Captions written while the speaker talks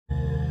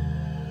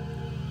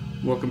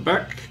Welcome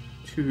back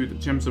to the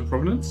Gems of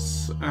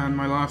Provenance, and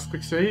my last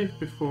quick save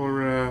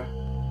before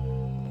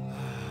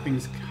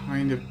things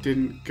kind of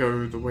didn't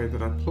go the way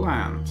that I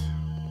planned.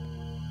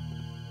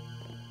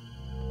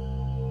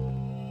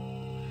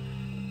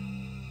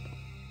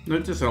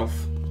 Note to self,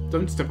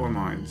 don't step on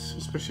mines,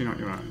 especially not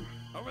your own.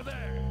 Over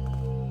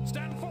there!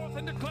 Stand forth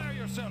and declare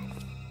yourself!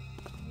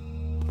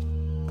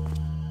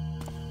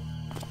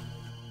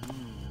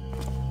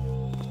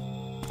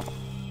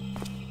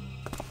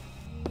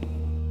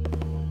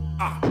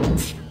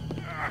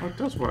 Oh, it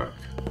does work.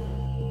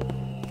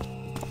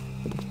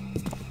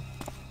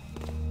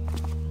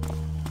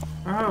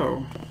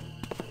 Oh.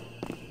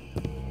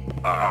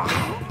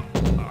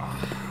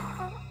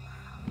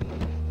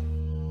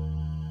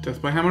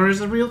 Death by hammer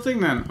is a real thing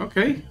then.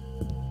 Okay.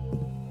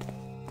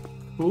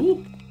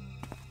 Cool.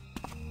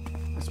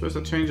 I suppose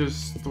that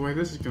changes the way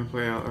this is going to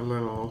play out a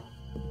little.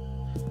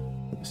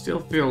 I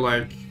still feel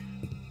like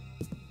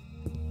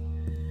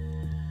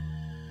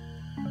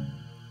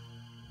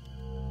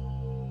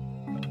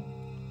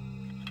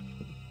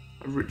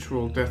a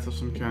ritual death of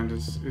some kind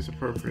is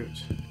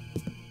appropriate.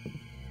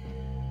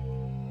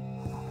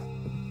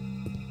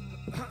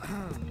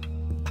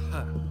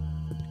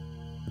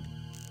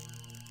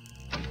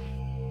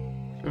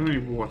 I don't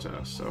need water,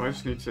 so I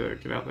just need to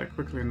get out there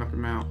quickly and knock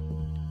him out.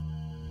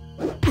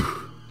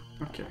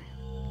 Okay.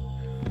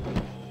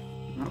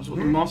 That was what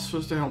the moss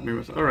was to help me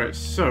with. Alright,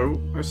 so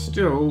I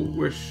still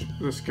wish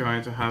this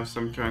guy to have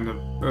some kind of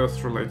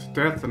earth-related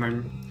death, and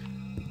I'm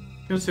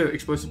going to say that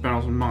explosive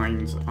barrels and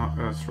mines are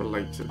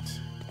earth-related.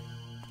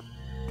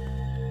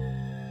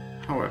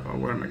 However,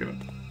 where am I going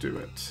to do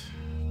it?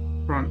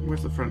 Front,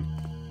 where's the front?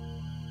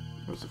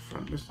 Where's the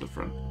front? Where's the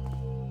front?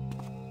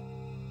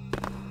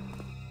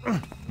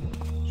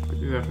 Should put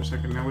you there for a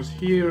second. Now, was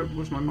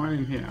my mine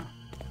in here?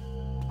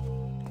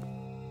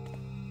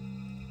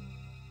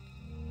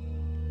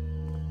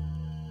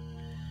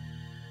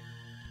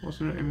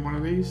 Wasn't it in one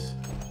of these?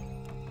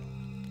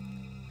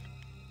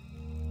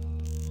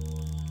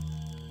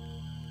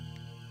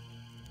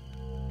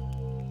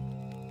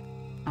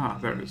 Ah,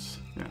 there it is.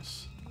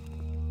 Yes.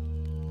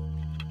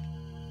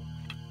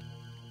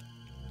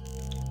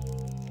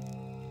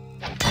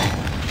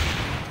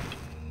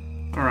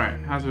 Alright,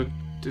 hazard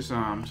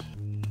disarmed.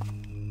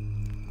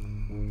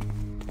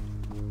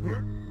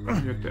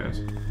 You're dead.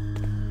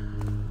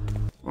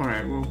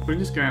 Alright, we'll bring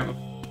this guy out the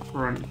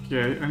front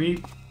gate. I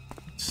need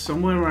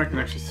somewhere where I can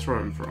actually throw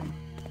him from.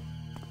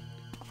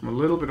 From a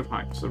little bit of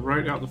height, so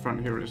right out the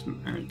front here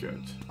isn't any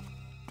good.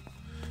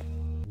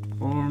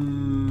 Or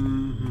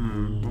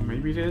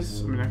maybe it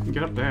is? I mean, I can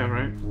get up there,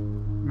 right?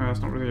 No, that's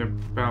not really a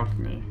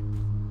balcony.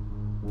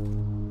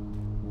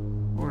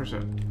 Or is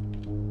it?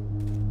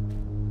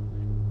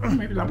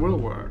 Maybe that will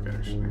work,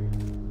 actually.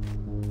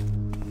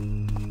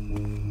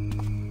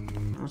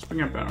 Let's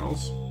bring up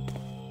barrels.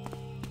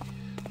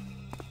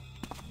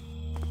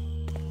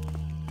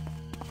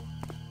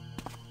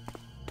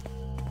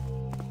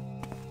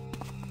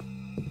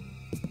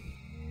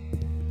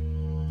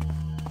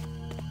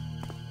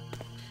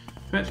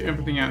 Fetch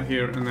everything out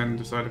here and then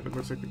decide if it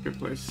looks like a good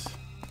place.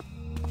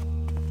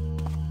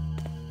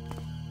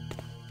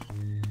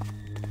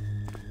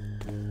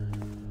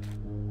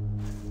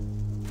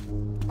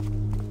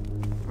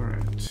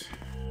 Alright.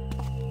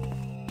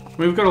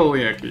 We've got all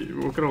the keys.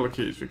 We've got all the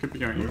keys. We could be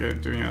going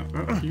and doing that.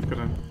 Oh, you've got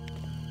a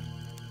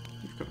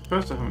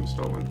purse I haven't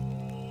stolen.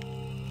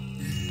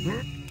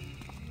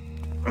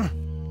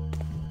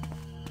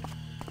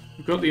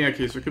 We've got the air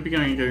keys, so we could be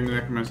going and getting the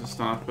necromancer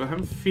staff, but I have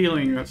a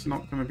feeling that's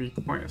not going to be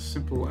quite as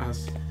simple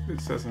as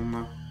it says on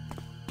the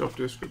job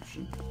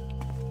description.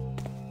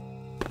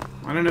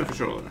 I don't know for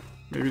sure though.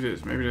 Maybe it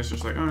is. Maybe it's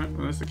just like, alright,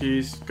 well, there's the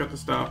keys, got the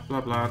stuff,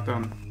 blah blah,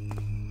 done.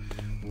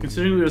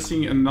 Considering we were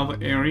seeing another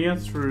area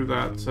through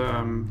that,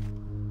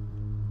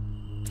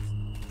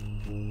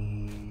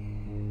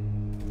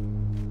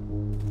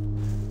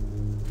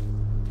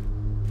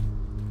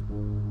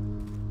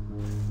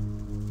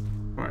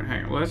 Alright,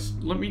 hang on.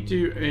 Let me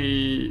do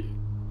a...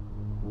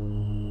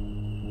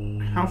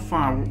 How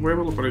far? Where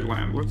will the body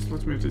land? Let's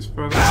move this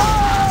further.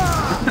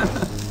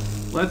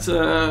 Let's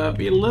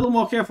be a little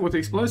more careful with the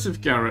explosive,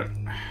 Garrett.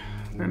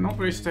 They're not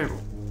very stable.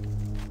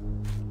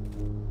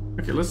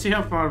 Okay, let's see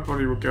how far the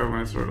body will go when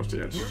I throw it off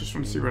the edge. Just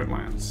want to see where it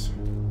lands.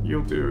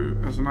 You'll do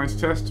as a nice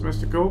test,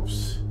 Mr.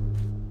 Corpse.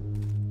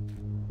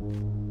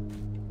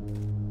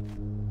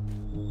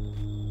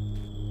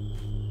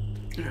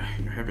 Yeah,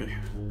 you're heavy.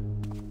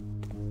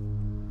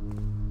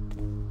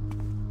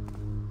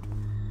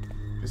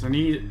 Because I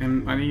need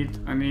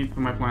for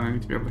my plan, I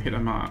need to be able to hit a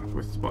mark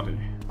with the body,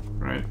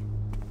 right?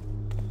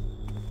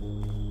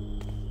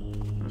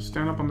 I'm gonna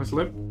stand up on this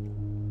lip.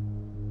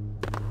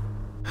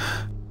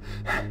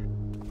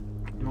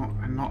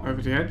 Not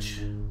over the edge.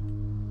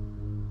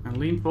 And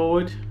lean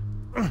forward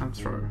and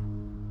throw.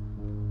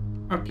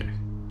 Okay,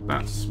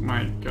 that's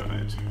my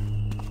guide.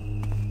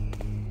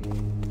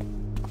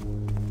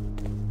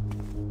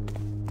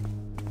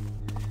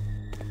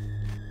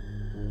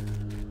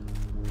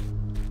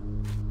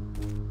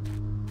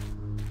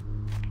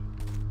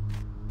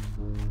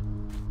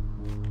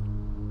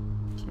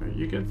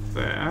 you go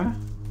there.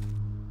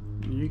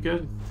 You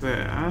go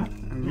there.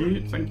 And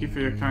you, thank you for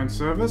your kind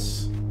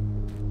service.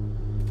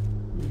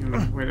 You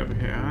can wait over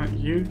here.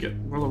 You get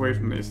well away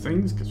from these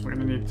things, because we're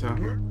going to need to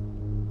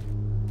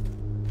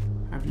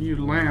have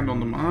you land on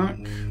the mark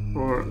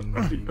for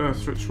the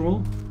Earth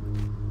Ritual.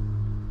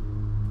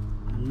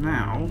 And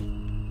now...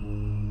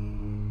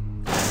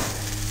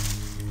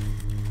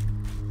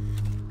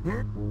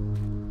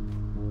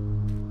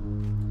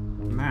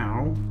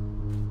 Now...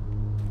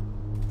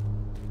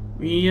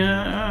 We,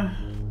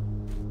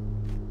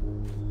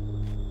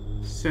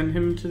 send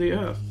him to the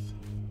Earth.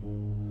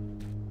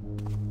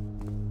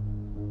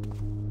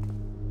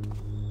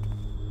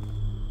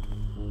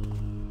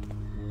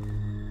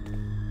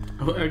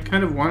 I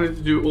kind of wanted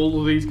to do all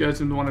of these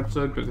guys in one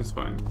episode, but it's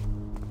fine.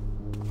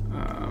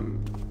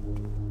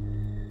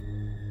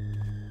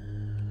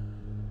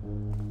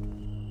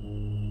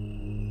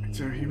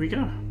 So here we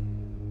go.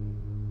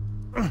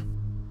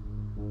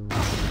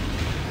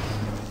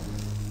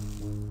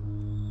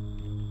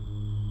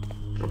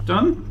 Job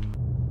done.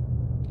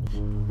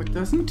 It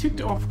doesn't tick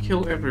off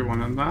kill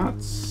everyone, and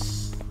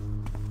that's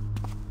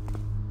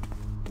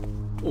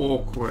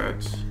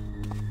awkward.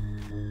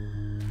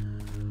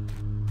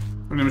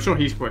 I mean, I'm sure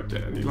he's quite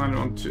dead. He landed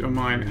on a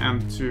mine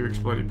and 2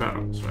 exploded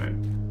barrels, right?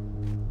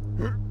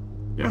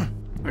 Yeah.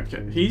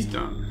 Okay, he's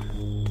done.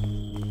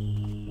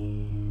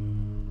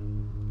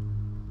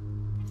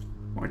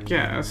 Well, I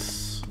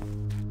guess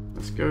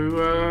let's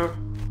go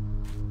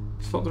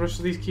slot the rest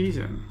of these keys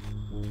in.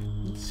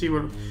 Let's see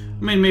what...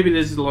 I mean, maybe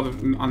there's a lot of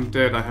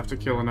undead I have to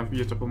kill and I've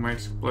used up all my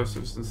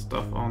explosives and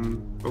stuff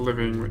on the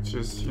living, which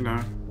is, you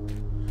know...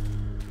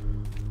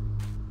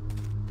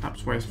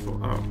 perhaps wasteful.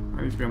 Oh,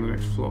 I need to be on the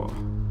next floor.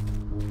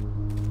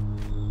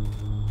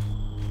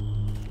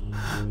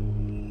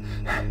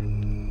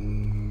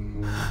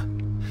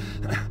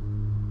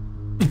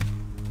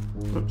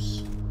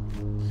 Whoops.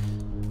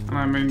 And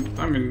I'm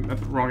in at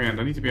the wrong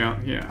end. I need to be out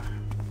here.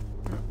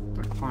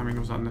 The climbing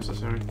was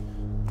unnecessary.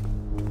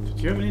 Did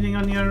you have anything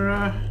on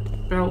your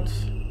belt?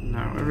 No,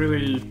 I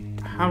really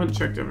haven't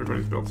checked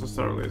everybody's belts as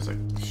thoroughly as I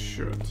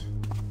should.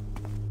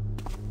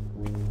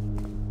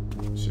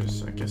 Which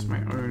is, I guess,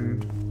 my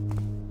own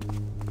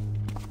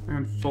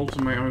fault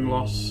and my own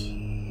loss.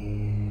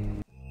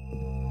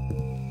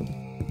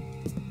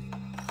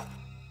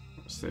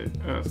 What's the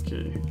Earth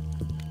key?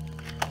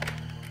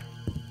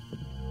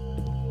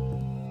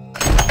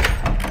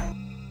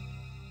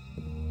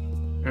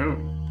 Oh.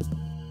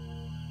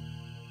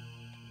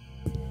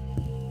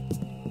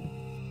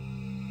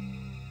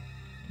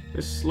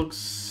 This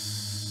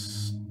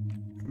looks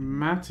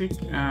dramatic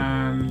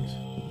and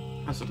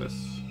hazardous.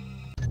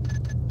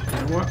 You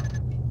know what?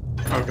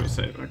 Oh, I've got to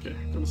save. Okay,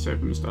 got to save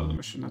from the start of the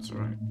mission. That's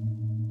alright.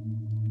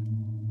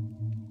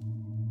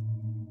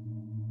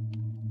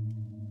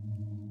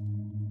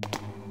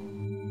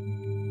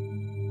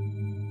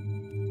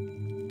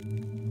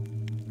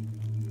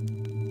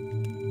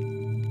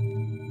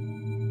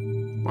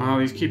 Wow,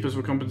 these keepers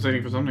were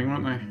compensating for something,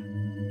 weren't they?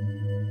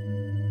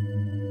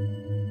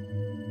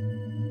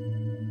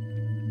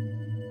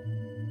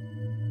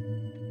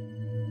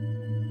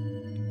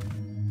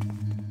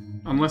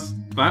 Unless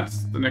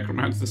that's the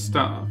Necromancer's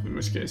staff, in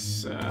which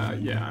case,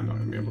 yeah, I'm not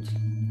going to be able to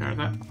carry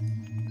that.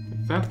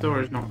 That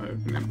door is not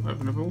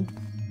openable.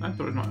 That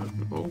door is not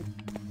openable.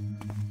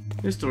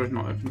 This door is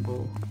not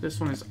openable. This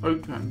one is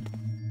open.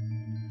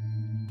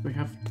 We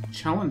have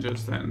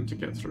challenges then to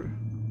get through.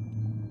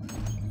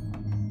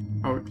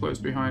 Oh, it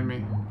closed behind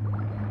me.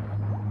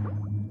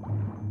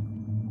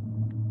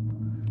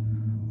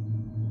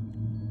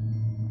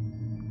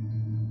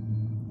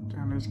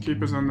 Damn, these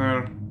keepers on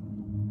their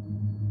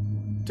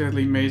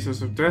deadly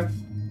mazes of death.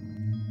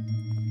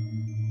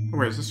 Oh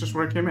wait, is this just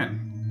where I came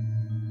in?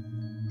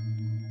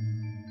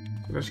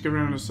 Did I just go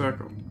around in a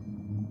circle?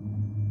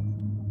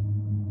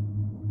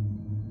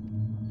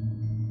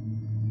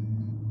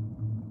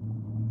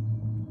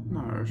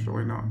 No,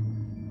 surely not.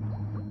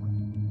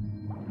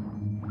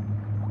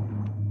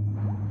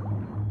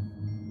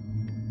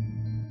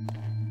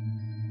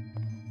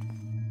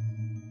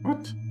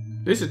 What?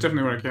 This is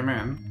definitely where I came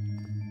in.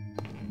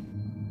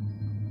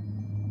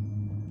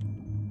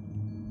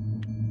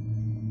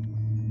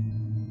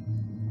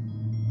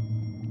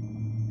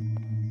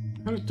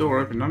 I had a door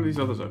open, none of these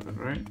others open,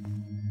 right?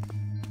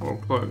 Or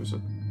close.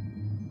 Did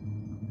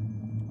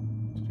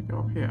you go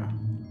up here?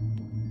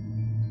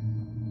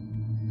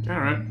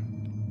 Garrett?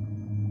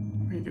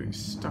 Why are you getting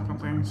stuck on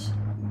things?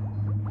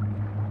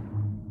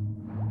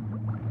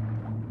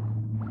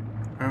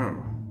 Oh,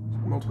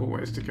 there's multiple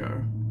ways to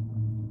go.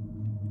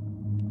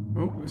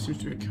 Oh, there seems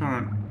to be a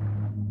current.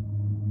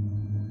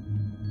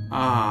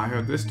 Ah, I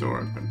heard this door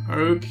open.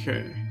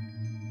 Okay.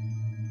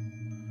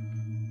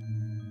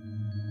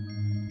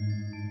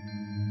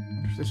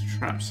 There's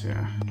traps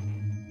here.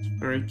 It's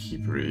very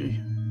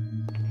keepery.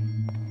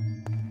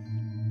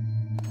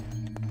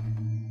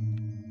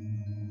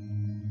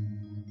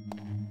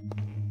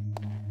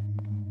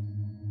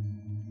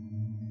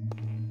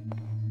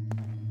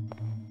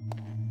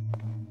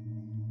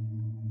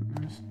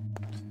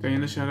 Stay in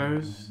the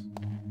shadows.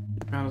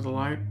 Out of the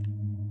light.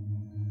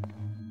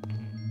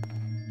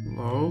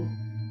 Low.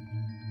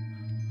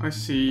 I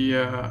see,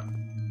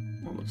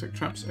 what looks like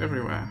traps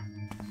everywhere.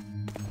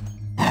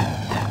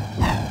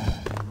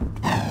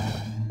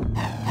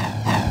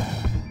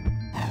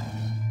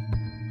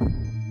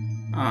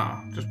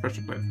 Ah, just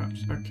pressure plate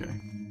traps. Okay.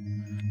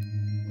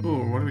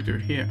 Oh, what do we do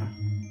here?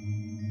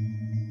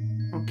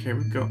 Okay,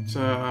 we've got,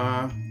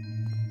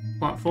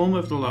 platform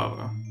of the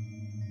lava.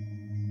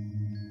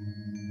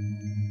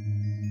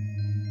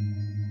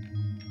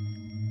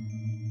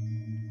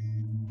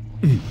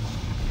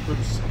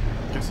 Oops.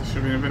 Guess I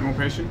should have been a bit more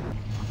patient.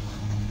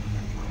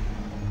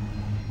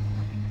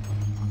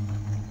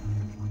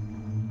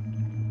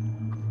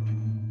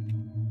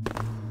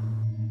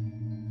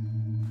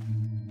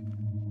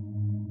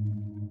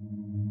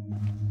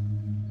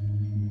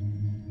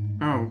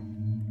 Oh.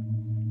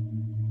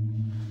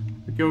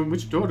 We go,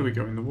 which door do we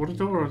go in? The water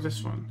door or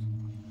this one?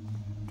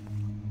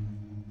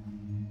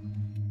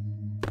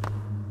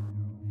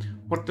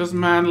 What does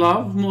man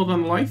love more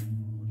than life?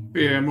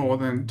 Fear more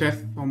than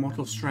death or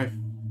mortal strife?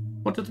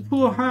 What do the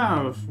poor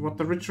have? What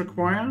the rich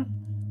require?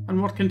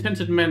 And what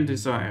contented men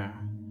desire?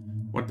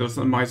 What does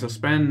the miser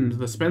spend?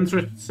 The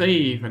spendthrift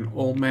save, and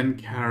all men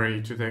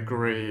carry to their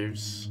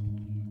graves.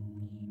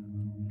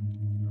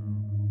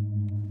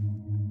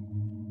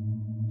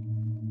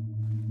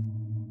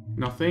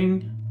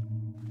 Nothing.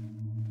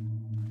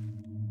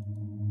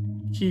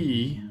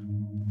 Key.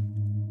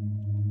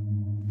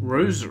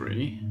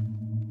 Rosary.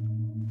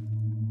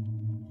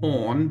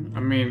 Horn. I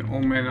mean,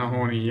 all men are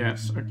horny,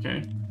 yes,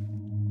 okay.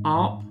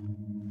 Harp.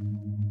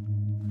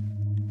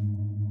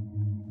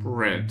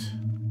 Bread.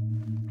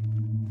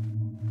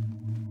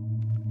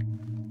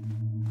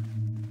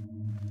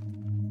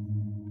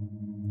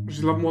 Does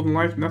she love more than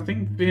life?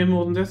 Nothing. Fear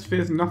more than death?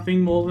 Fears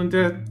nothing more than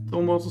death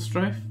or mortal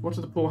strife? What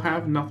do the poor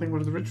have? Nothing. What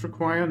do the rich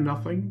require?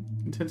 Nothing.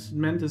 Contented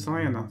men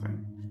desire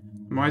nothing.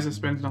 The miser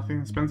spends nothing.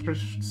 The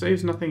spendthrift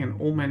saves nothing, and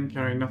all men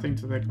carry nothing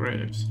to their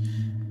graves.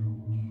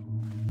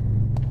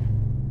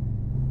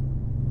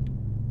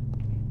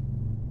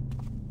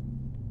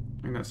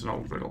 I mean, that's an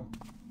old riddle.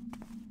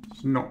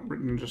 It's not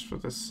written just for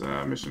this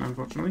mission,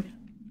 unfortunately.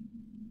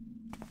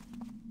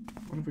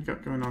 What have we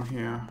got going on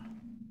here?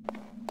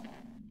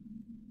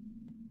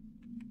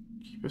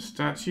 Keep a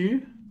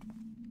statue.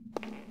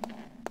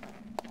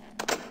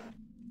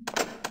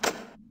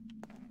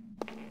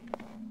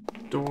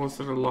 Doors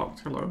that are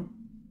locked. Hello.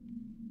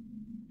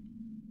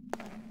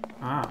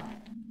 Ah.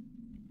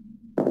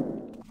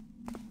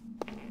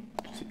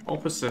 It's the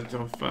opposite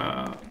of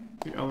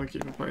the other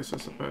keeper place, I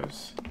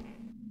suppose.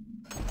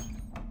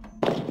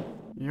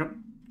 Yep.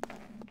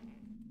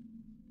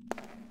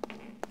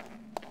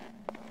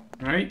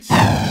 Right.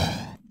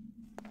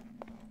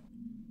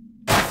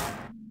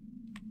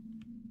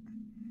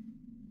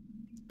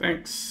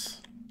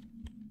 Thanks.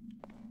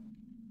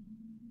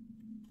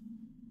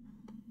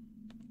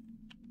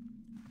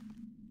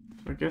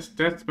 So I guess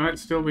death might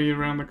still be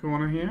around the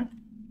corner here.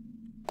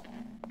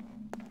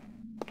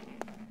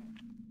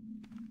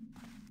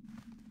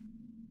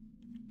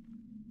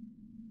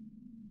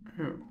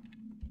 Oh.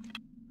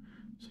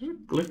 Is there a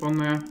glyph on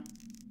there?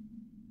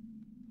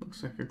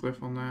 Looks like a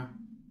glyph on there.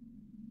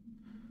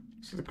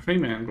 It's the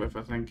Crayman glyph,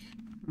 I think.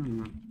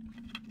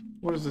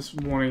 What does this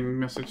warning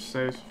message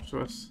say to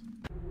us?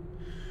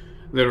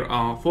 There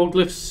are 4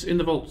 glyphs in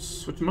the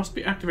vaults, which must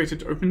be activated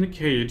to open the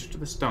cage to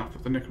the staff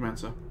of the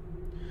Necromancer.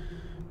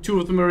 2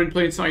 of them are in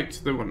plain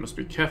sight, though one must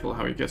be careful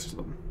how he gets to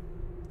them.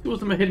 2 of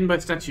them are hidden by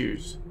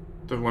statues,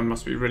 though one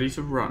must be ready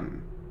to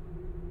run.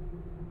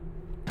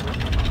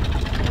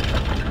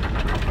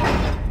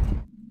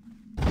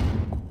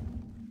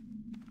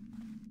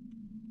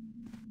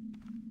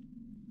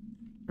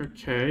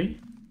 Okay.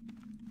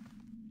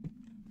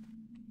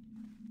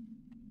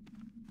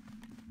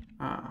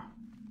 Ah.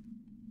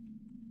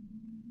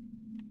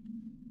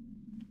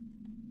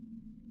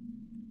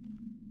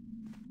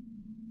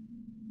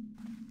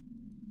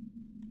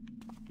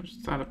 What's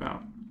that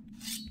about?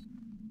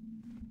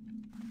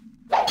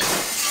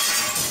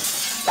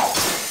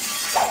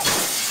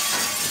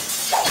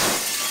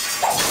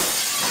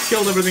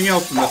 Killed everything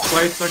else in this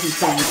place. I can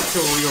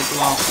kill your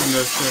glass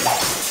windows too.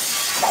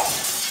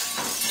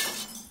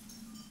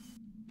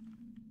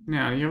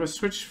 Now, do you have a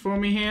switch for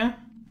me here?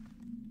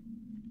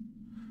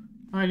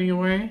 Hiding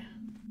away.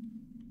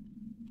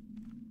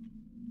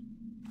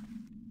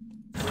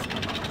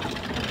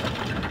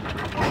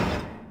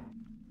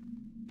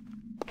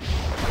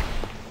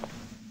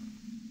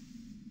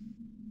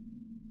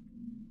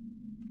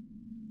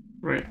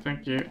 Great,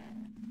 thank you.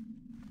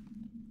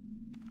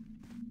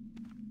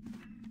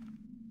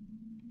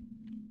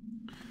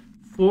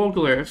 Four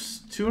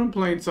glyphs, 2 in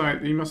plain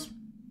sight. You must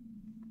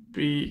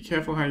be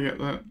careful how you get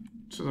that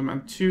to them,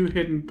 and 2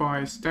 hidden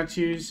by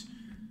statues.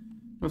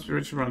 Must be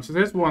ready to run. So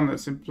there's one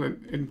that's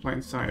in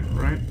plain sight,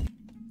 right?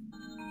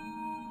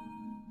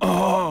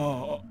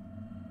 Oh!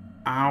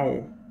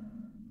 Ow!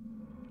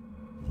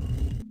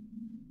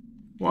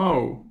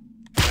 Whoa!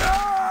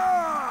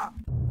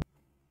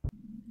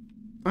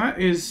 That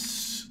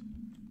is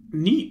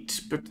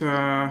neat, but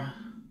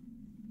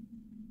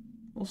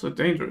Also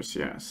dangerous,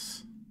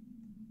 yes.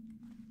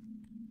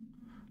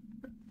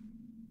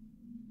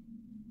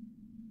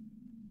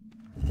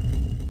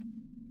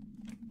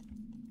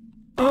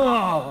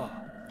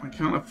 I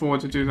can't afford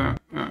to do that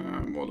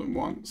more than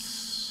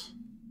once.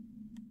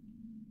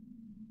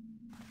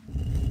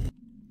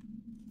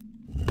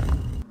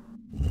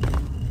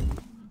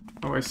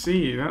 Oh, I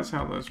see. That's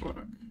how those work.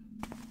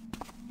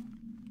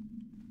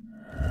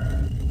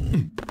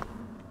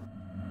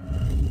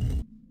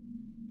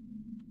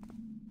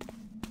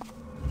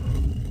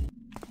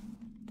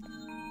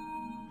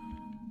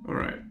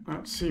 Alright,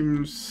 that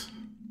seems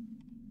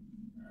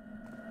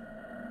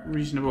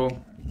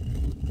reasonable.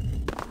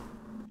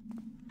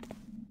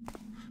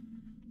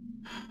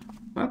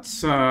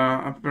 That's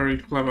a very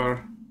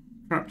clever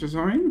trap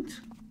design.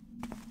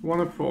 1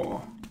 of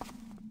 4.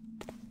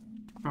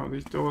 Oh,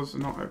 these doors are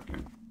not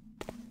opening.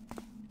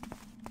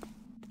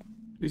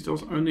 These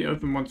doors only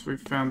open once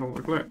we've found all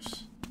the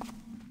glyphs.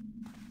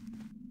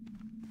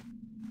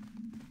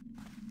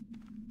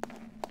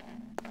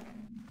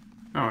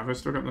 Oh, have I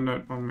still got the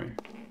note on me?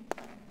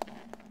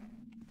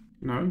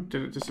 No?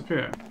 Did it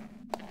disappear?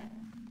 I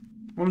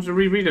wanted to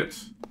reread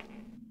it.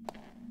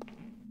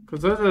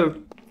 Because there's a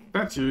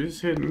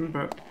statues hidden,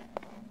 but...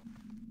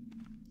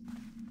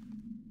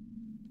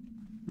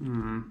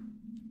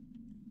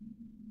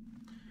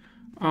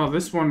 Oh,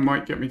 this one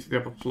might get me to the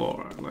upper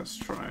floor. Let's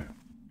try it,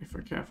 if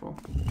we're careful.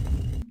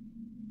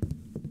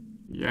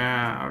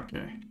 Yeah,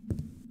 okay.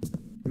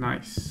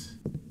 Nice.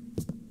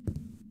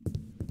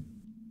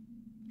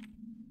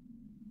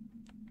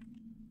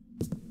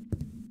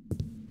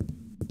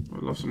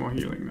 I'd love some more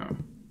healing, though.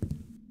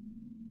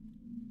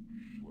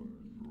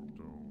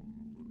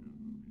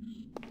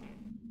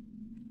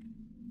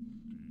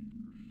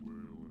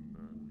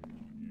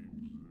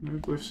 No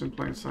glyphs in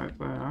plain sight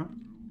there.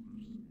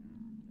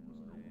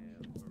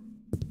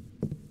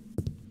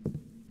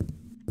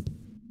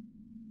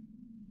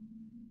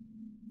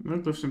 No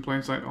glyphs in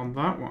plain sight on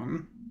that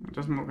one. It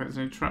doesn't look like there's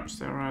any traps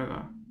there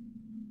either.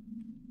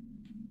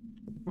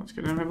 Let's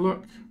get down and have a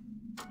look.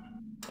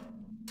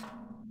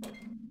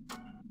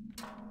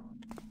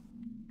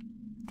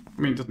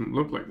 I mean, it doesn't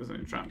look like there's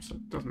any traps.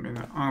 It doesn't mean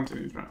there aren't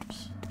any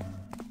traps.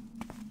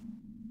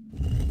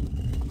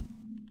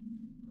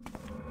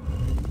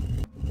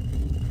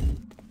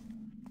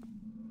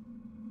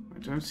 I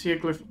don't see a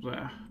glyph up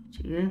there.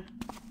 Do you?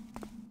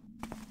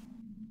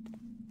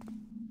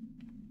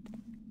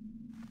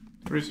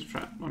 There is a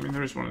trap. I mean,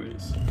 there is one of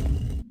these.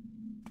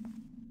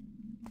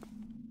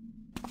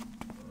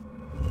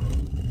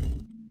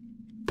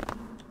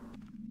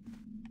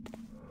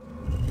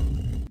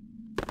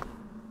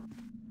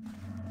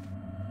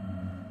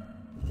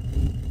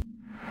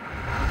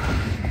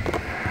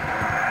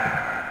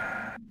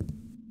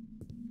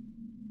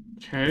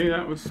 Okay,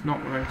 that was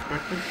not what I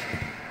expected.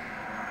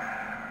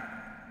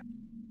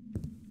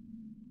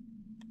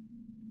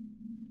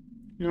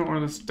 You're not one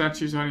of the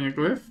statues hiding a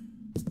glyph?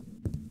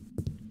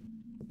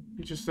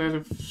 You just there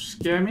to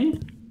scare me?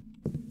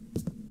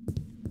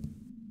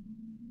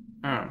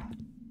 Oh.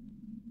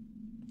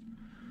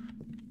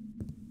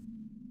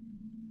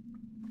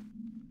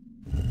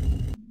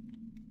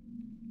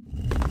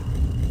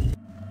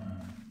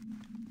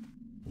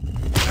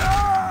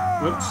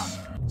 Whoops.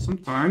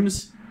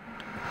 Sometimes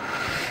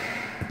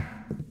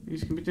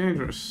these can be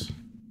dangerous.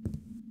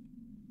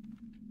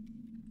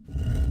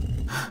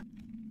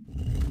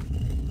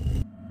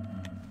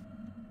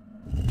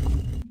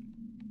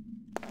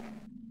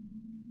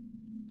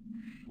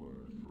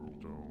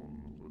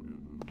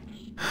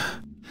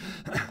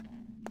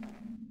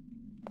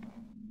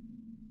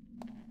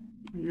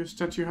 Are you a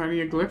statue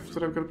hiding a glyph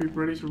that I've got to be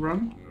ready to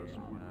run?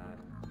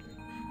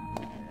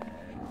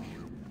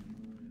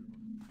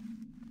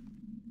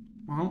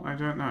 Well, I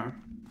don't know.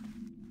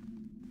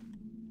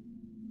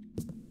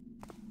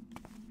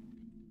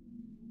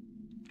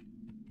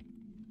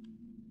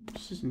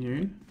 This is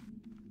new.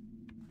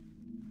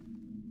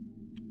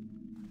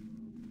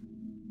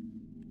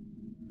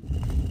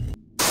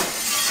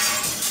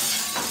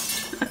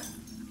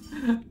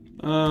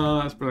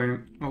 That's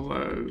brilliant.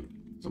 Although,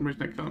 for some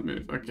reason I can't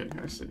move. Okay,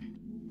 I see.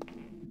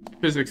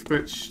 Physics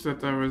glitch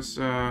that I was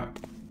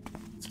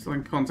still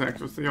in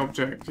contact with the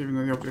object, even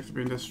though the object had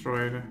been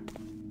destroyed.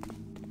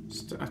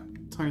 Just a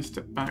tiny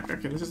step back.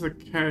 Okay, this is the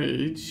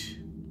cage.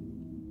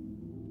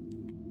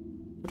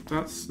 But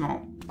that's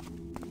not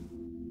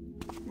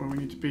where we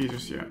need to be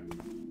just yet.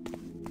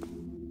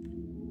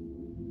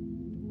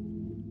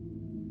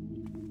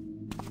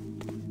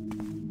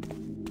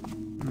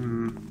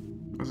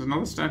 There's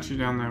another statue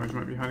down there which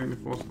might be hiding the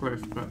fourth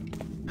glyph, but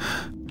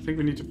I think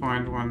we need to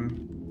find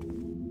one.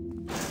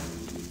 I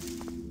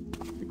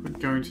think we're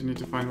going to need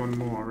to find one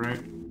more, right?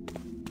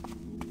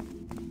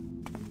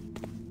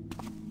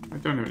 I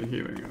don't have any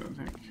healing, I don't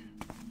think.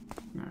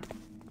 No.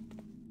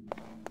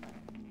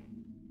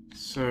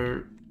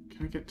 So,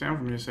 can I get down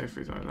from here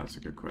safely though? That's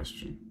a good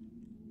question.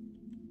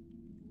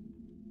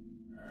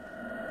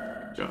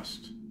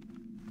 Just.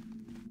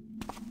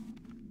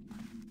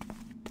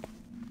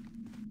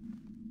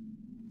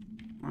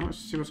 Well, let's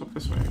see what's up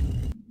this way.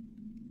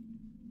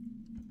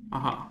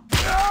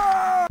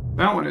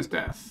 That one is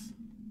death.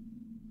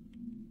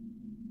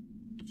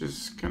 Which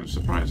is kind of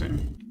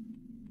surprising.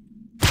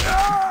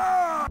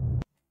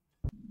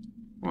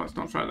 Well, let's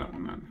not try that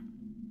one then.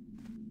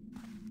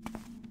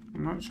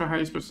 I'm not sure how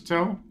you're supposed to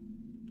tell.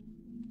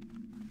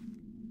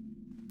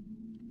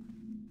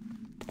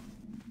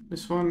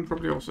 This one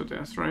probably also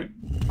death, right?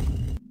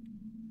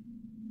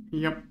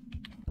 Yep.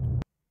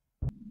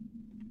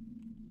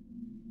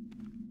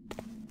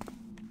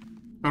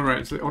 Alright,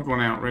 it's the odd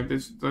one out, right?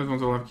 Those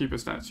ones all have keeper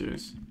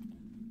statues.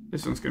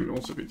 This one's going to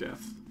also be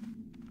death.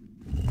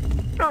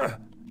 Well,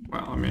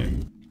 I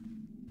mean...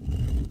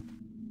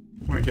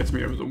 when it gets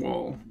me over the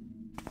wall.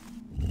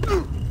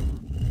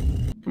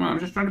 Come on, I'm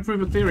just trying to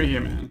prove a theory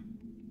here, man.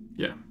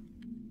 Yeah.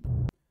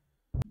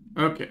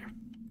 Okay.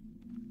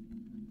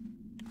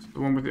 So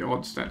the one with the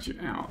odd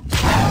statue out.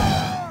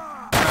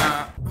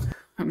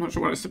 I'm not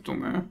sure what I stepped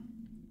on there.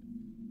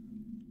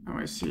 Oh,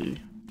 I see.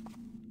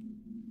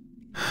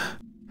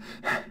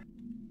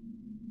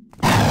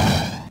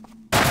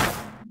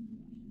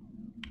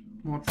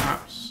 More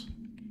traps.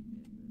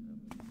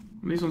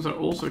 And these ones are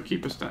also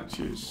keeper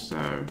statues, so...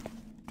 well,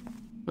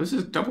 this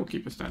is a double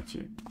keeper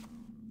statue.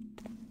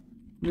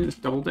 Maybe it's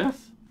double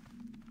death?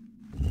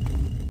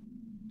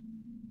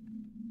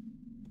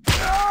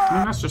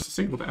 No, that's just a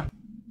single death.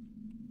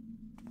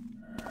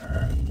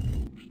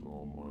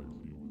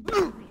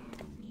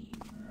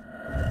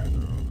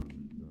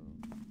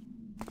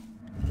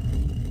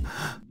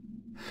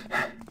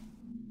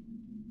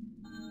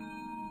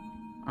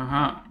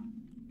 Aha.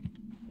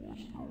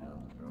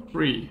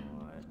 3.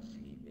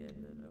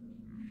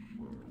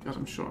 God,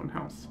 I'm short on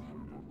health.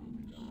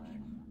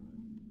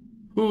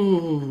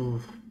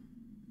 Ooh.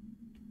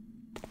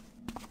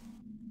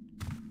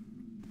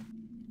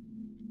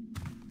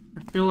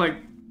 I feel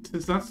like,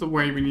 since that's the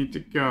way we need to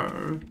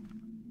go,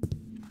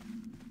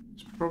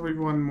 there's probably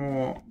one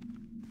more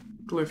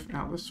glyph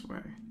out this way.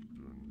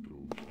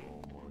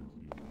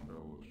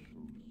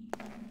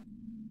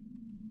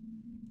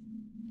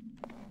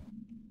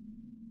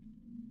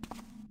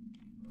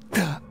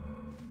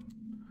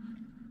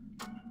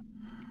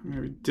 I'm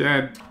gonna be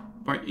dead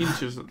by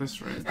inches at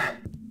this rate.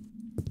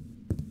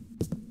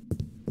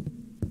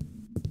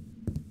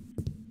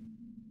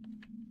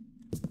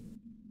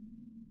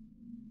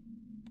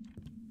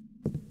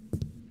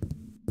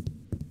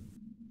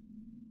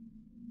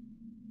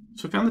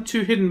 So I found the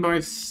 2 hidden by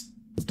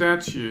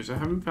statues. I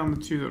haven't found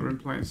the 2 that are in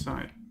plain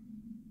sight.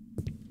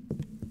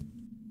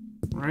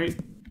 Right?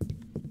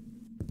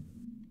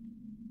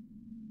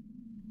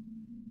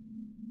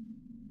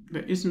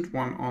 There isn't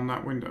one on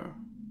that window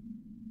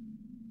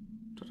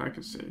that I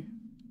can see.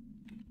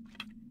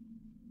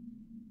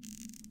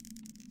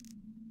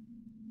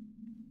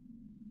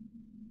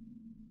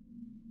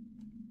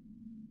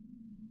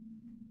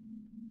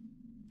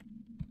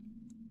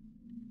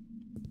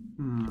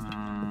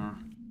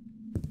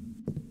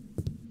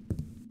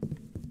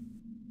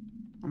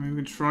 I mean,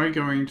 we could try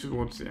going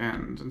towards the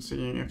end and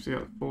seeing if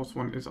the 4th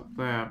one is up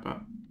there,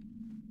 but...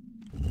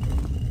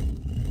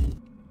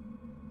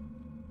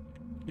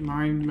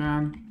 mind,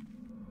 man.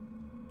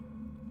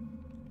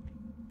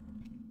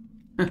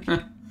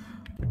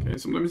 Okay,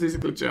 sometimes these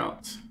glitch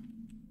out.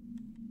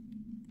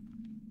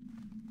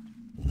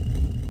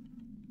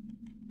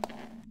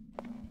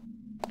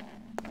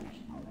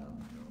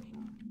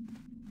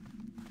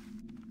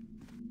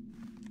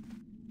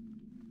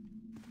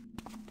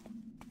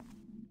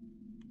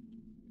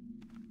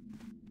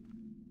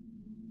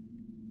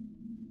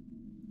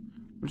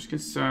 I'm just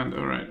concerned.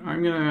 Alright,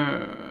 I'm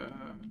gonna...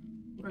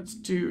 let's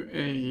do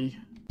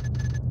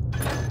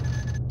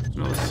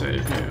another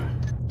save here.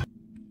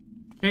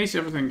 In case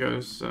everything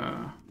goes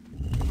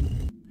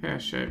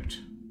pear-shaped.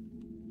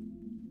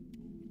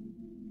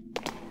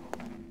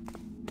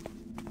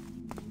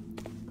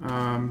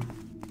 Oh.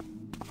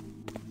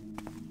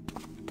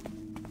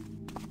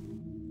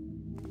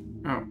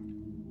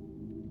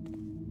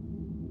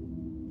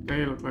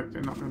 They look like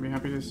they're not going to be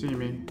happy to see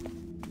me.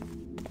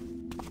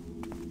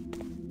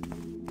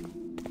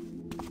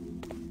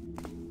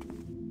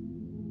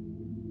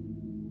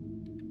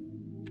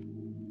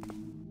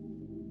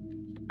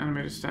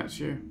 Animated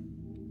statue.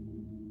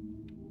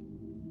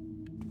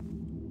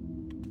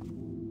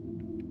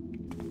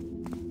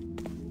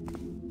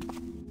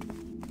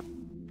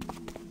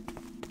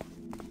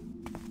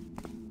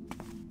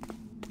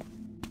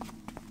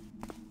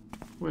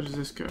 Where does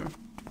this go?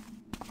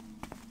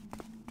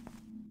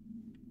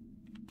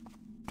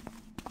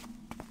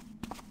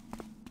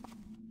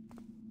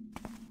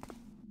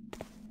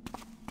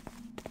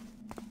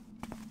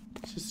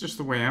 Is this just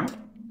the way out?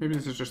 Maybe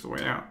this is just the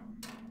way out.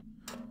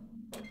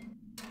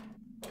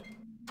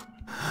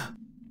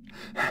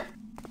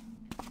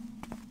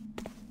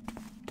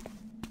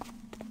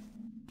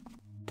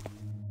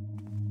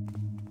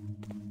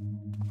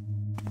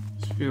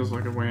 This feels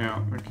like a way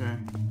out, okay.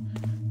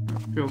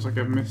 It feels like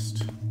I've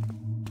missed.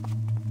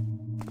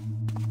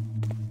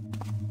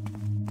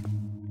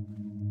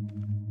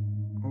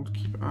 Old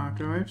Keep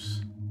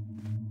Archives.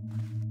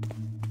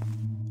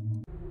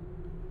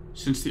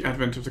 Since the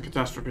advent of the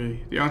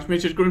catastrophe, the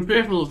Archmage had grown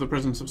fearful of the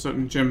presence of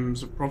certain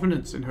gems of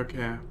provenance in her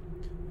care.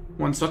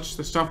 One such,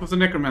 the staff of the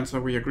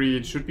Necromancer, we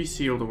agreed should be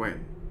sealed away.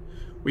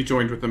 We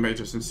joined with the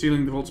mages in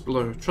sealing the vaults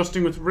below,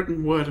 trusting with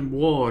written word and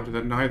ward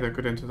that neither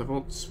could enter the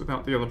vaults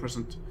without the other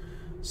present,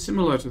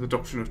 similar to the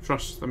doctrine of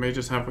trust the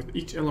mages have with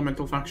each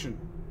elemental faction.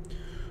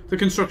 The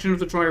construction of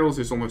the trials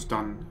is almost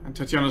done, and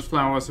Tatiana's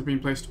flowers have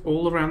been placed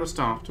all around the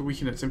staff to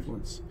weaken its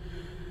influence.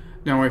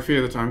 Now I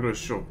fear the time grows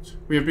short.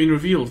 We have been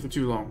revealed for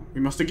too long. We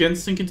must again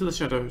sink into the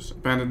shadows,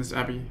 abandon this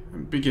abbey,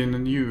 and begin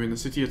anew in the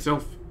city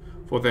itself,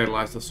 for there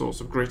lies the source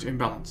of great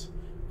imbalance,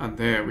 and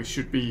there we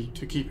should be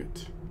to keep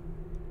it.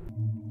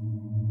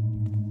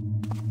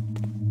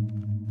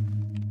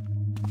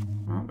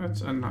 Well,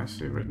 that's a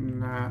nicely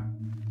written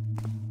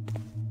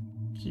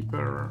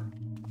keeper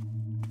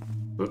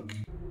book.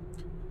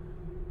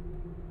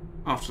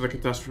 After the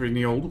catastrophe in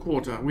the Old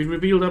Quarter, we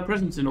revealed our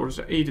presence in order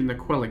to aid in the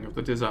quelling of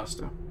the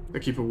disaster. The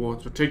Keeper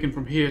wards were taken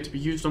from here to be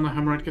used on the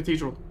Hammerite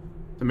Cathedral.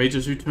 The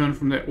mages who turned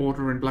from their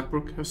order in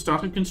Blackbrook have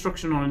started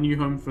construction on a new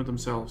home for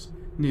themselves,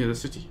 near the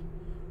city.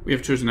 We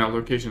have chosen our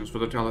locations for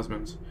the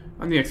talismans,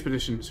 and the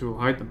expeditions who will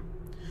hide them.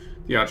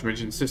 The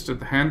Archmage insisted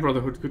the Hand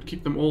Brotherhood could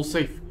keep them all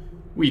safe.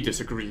 We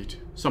disagreed.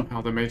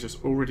 Somehow the mages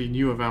already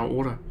knew of our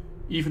order,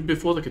 even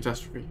before the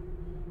catastrophe.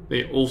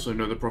 They also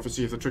know the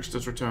prophecy of the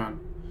Trickster's return.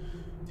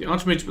 The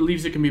Archmage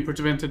believes it can be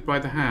prevented by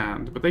the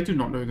Hand, but they do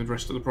not know the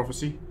rest of the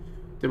prophecy.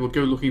 They will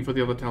go looking for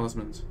the other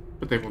talismans,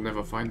 but they will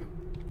never find them.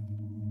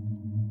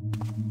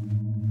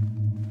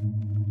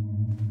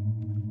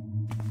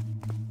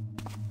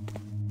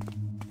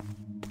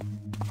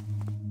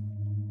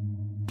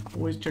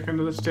 Always check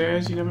under the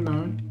stairs, you never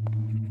know.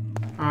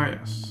 Ah,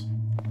 yes.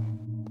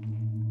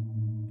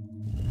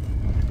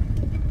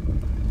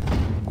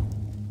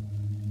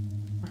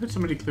 I heard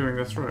somebody clearing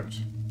their throat.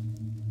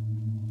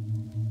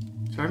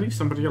 Did I leave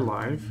somebody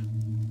alive?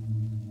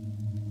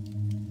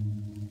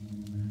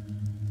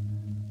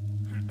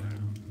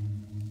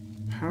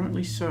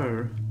 Apparently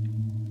so.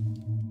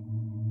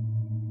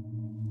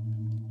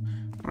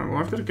 Alright, well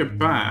I've got to go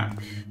back.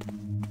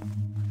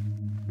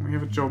 We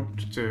have a job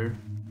to do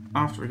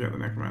after we get the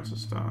Necromancer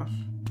staff.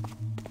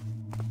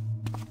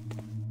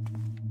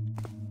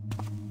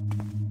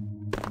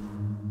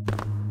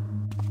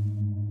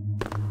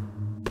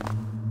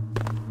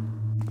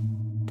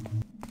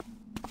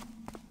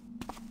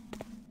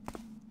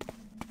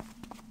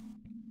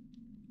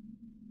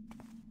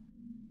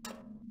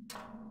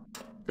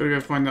 Gotta go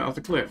find that other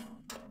cliff.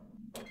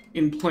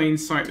 In plain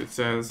sight, it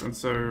says, and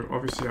so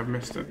obviously I've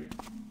missed it.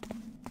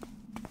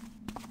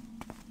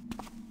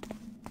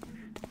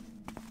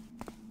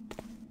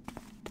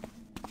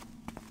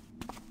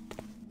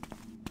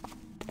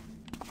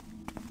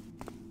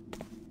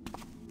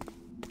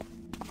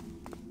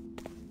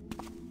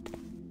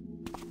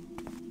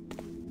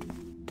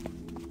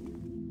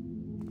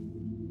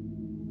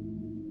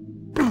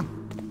 I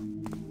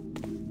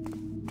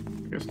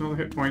guess another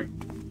hit point.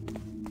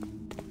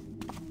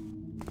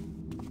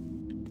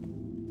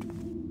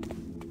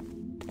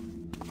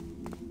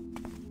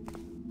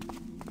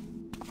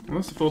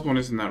 Unless the fourth one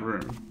is in that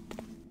room.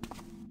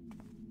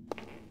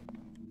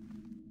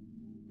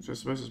 Which I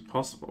suppose is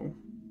possible.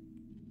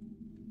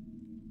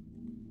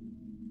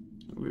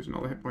 I'll lose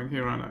another hit point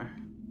here, aren't I?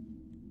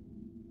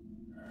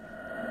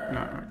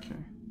 No,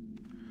 okay.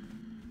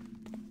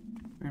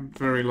 I'm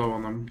very low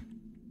on them.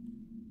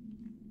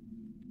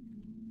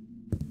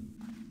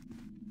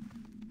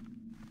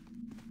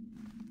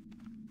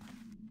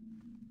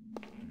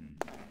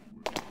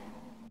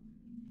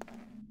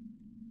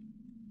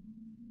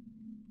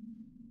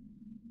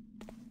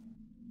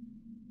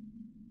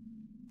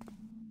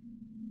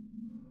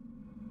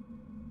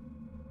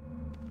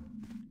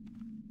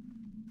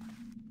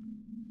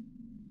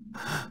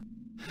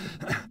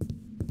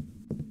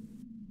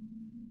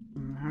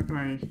 How can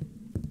I...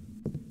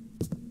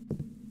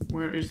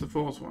 Where is the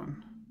fourth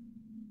one?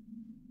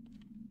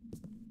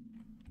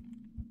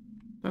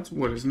 That's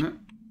wood, isn't it?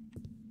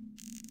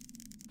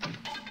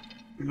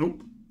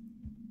 Nope.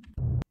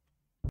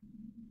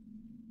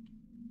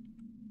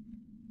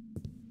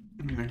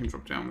 I can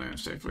drop down there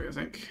safely, I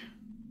think.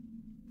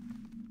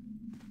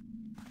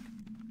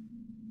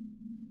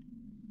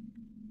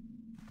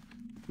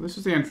 This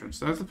is the entrance.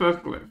 That's the first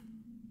glyph.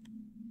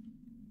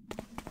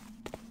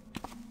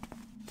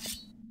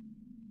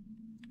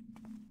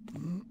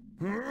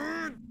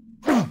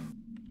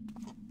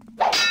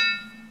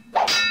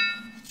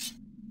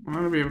 I'm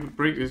going to be able to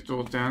break these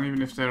doors down,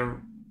 even if they're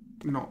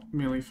not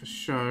merely for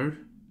show.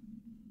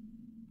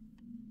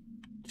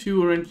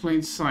 Two are in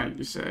plain sight,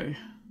 you say?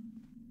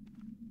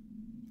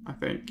 I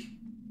think.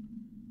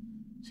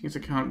 Seems I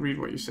can't read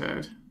what you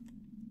said.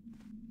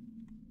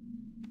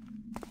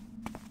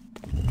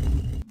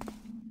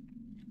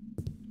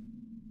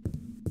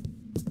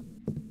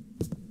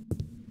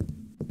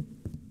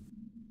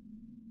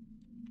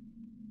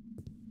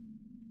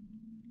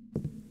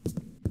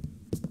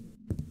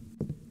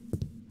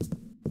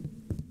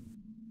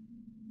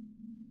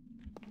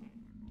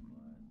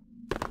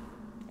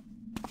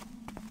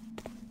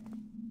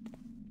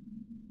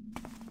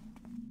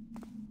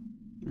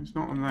 It's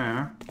not on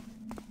there.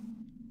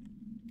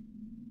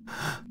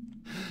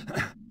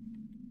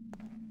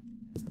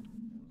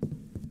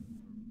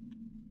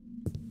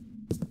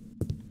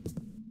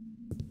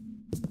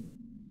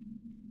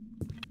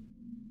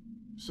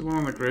 Is the one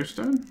on the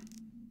gravestone?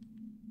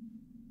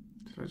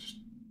 Did I just...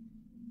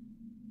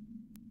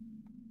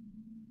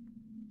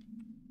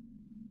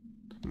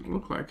 Doesn't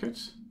look like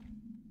it.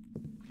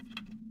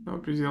 That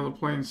would be the other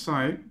plain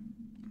sight.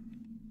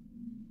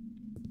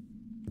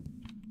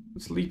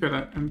 Let's leap at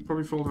it and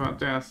probably fall to our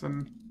death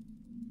and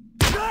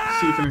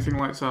see if anything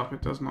lights up.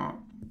 It does not.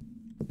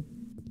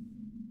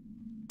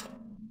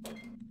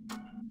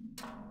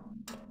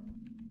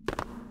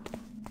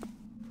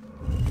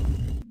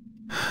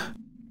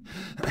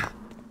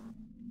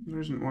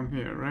 There isn't one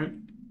here, right?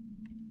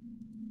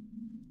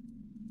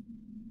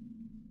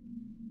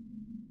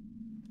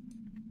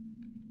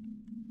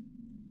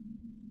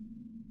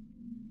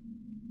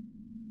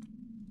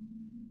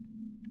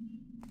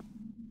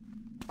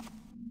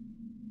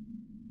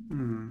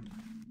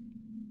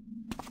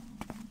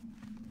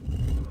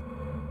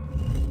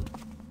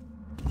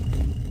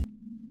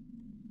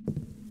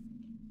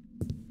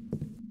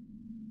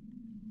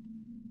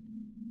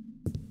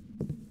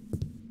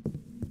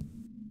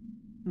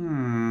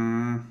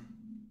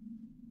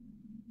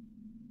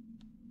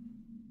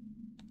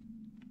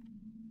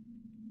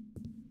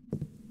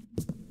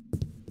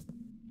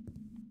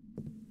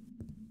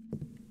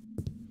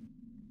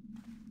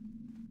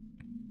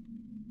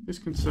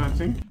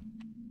 Disconcerting.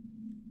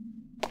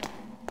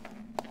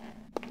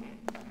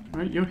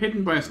 Right, you're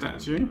hidden by a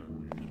statue.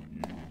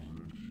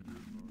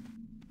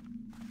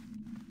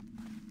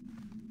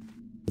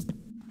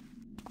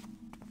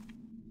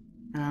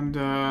 And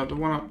the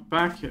one up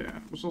back here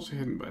was also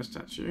hidden by a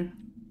statue.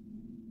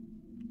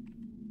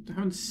 I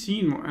haven't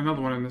seen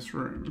another one in this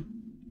room.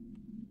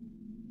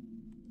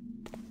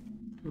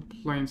 For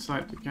plain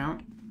sight to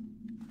count.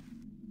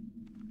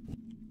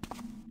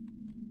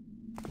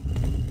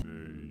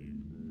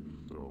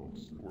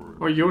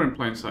 Oh, you're in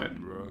plain sight.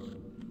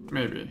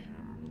 Maybe.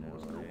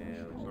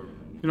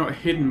 You're not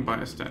hidden by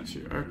a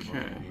statue.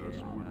 Okay.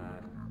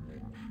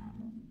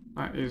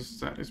 That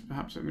is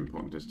perhaps an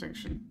important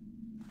distinction.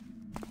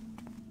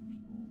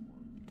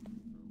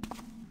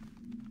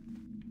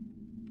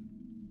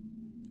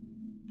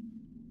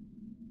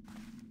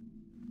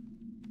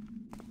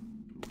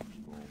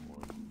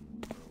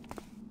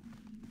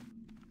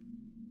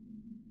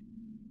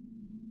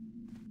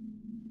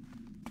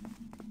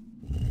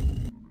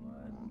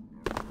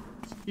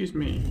 Excuse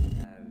me.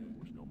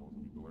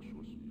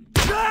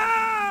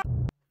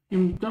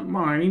 You don't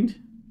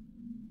mind?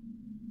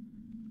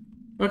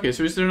 Okay,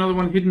 so is there another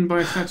one hidden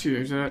by a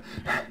statue? Is that...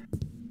 I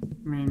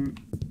mean...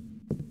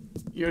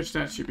 You're a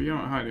statue, but you're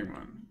not hiding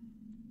one.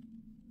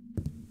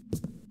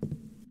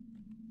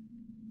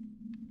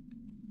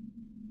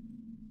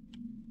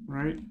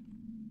 Right?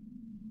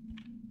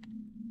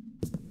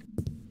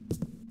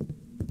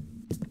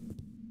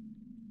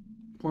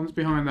 One's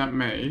behind that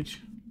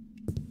mage.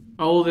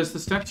 Oh, there's the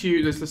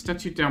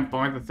statue down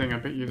by the thing. I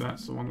bet you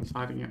that's the one that's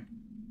hiding it.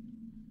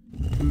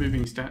 The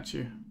moving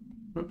statue.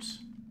 Whoops.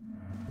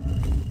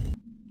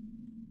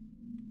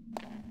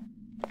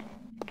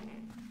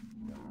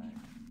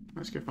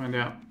 Let's go find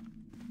out.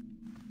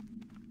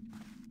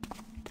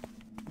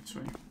 This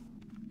way.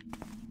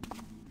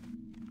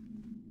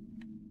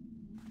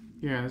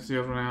 Yeah, there's the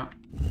other one out.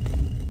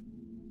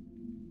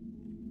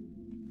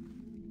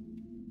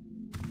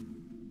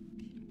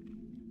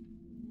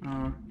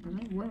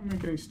 Why am I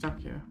getting stuck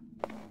here?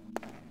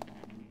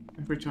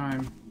 Every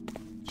time.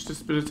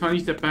 Just a tiny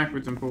step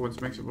backwards and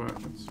forwards makes it work.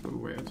 That's a little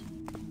weird.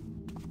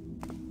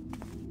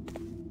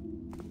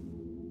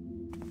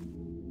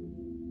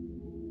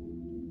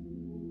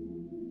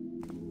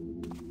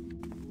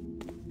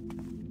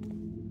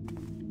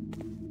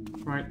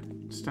 Right,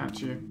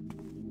 statue.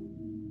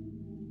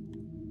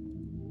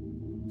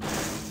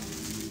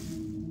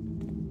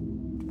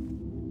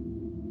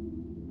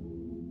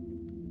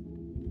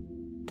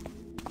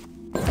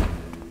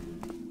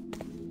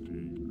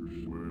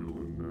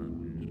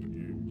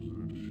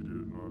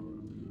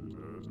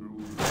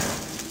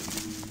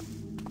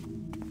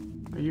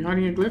 Are you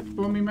hiding a glyph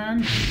for me,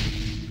 man?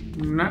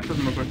 That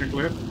doesn't look like a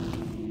glyph.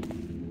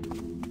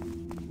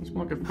 It's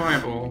more like a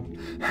fireball.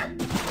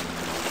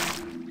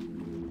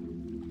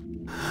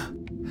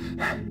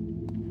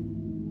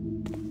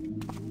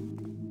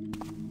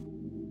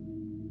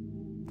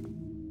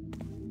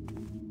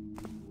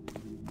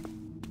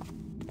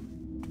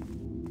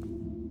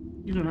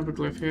 You don't have a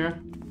glyph here.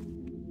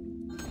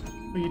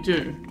 Oh, you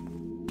do.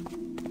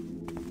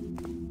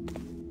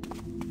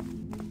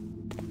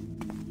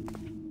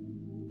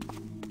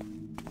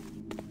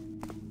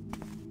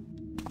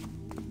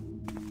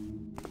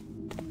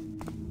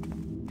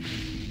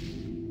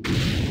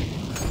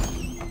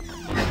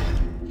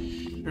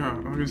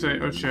 Say,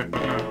 oh shit,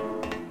 but no.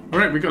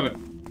 Alright, we got it.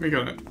 We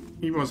got it.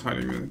 He was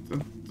hiding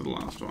the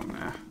last one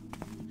there.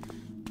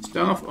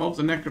 Staff of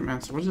the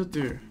Necromancer. What does it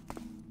do?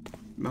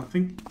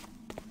 Nothing?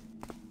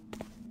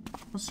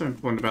 What's so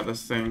important about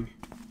this thing?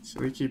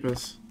 Silly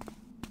keepers.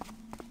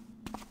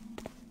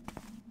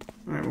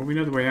 well, we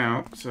know the way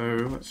out, so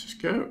let's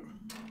just go.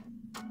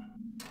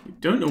 We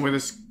don't know where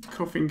this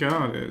coughing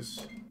guard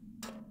is.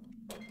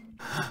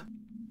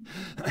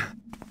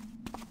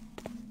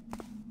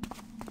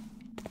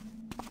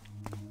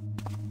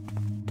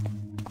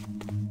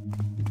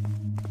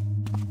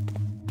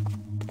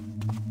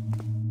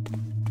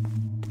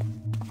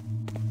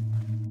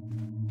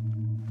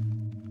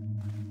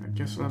 I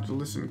guess we'll have to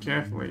listen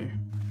carefully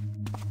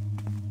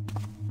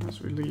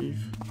as we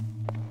leave.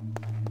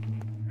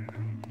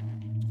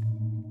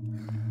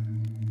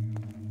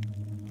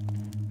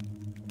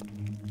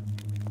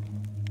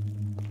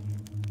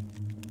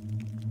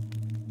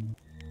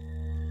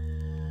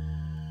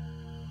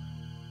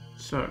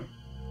 So,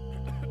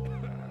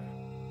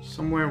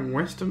 somewhere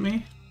west of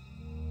me?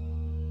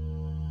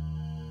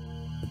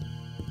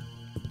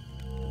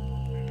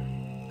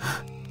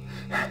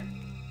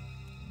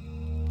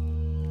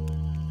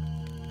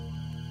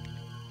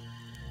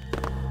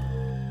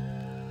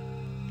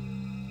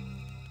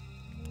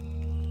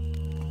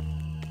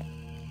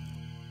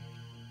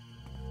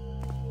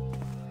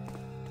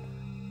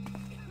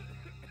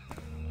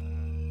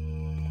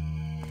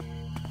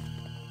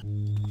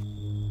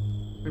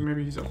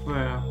 Maybe he's up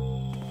there.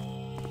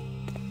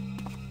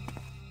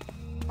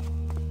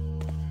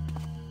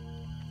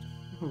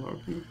 Hello.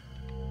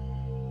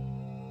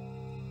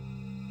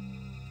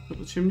 Put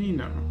the chimney?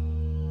 No.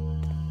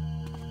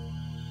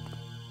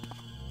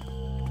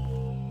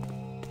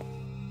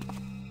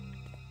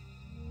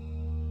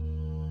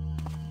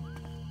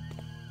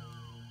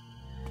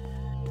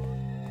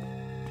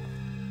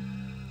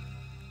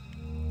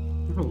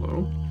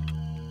 Hello.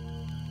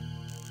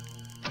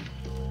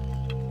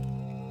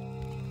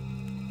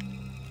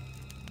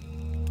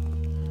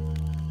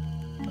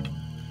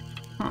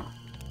 Huh.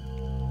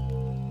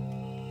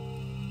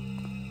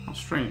 How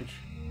strange.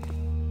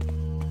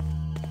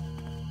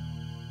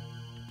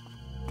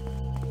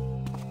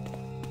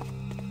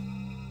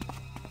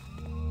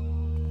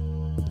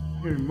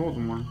 Hearing more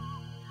than one.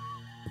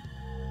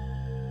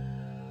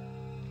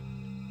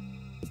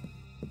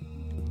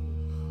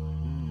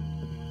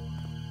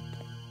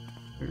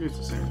 Maybe it's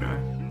the same guy.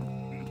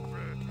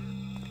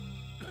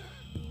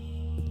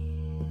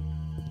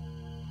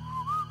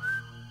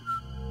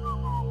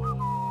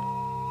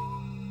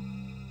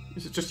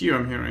 Is it just you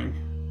I'm hearing?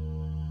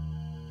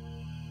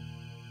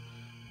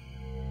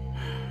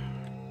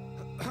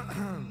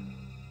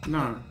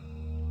 No.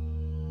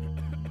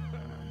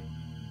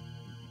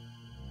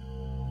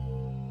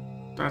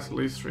 That's at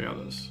least 3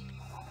 others.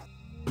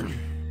 Where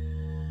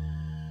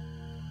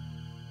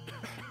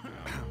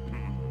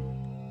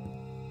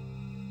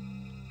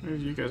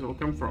did you guys all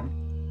come from?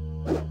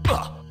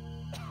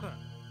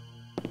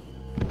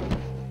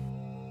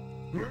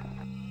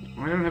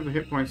 I don't have the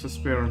hit points to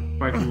spare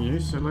biting you,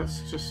 so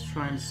let's just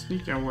try and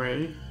sneak our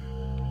way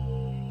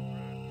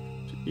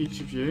to each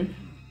of you.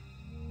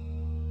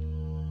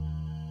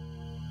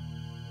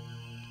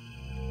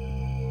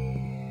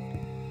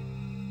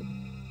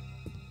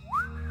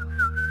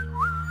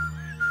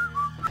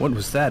 What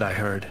was that I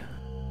heard?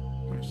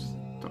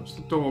 That was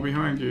the door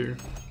behind you.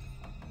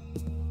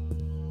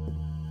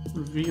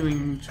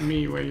 Revealing to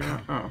me where you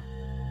are. Oh.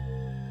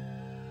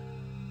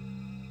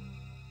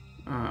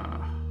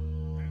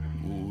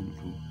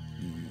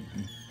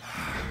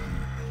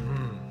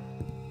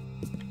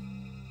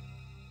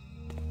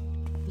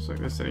 Looks like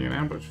they're setting an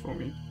ambush for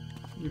me.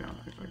 You know,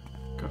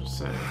 I gotta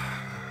say.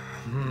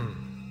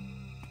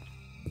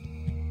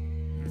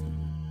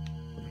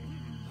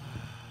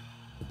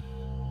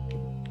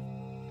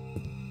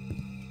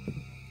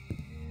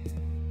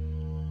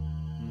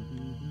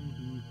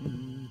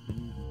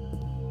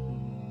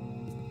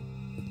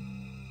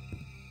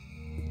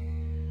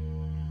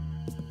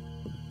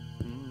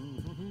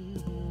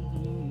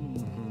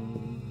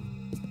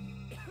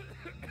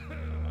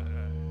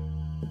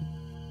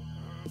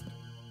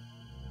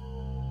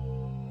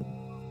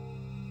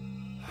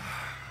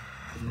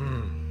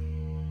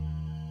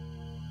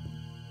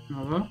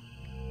 Another.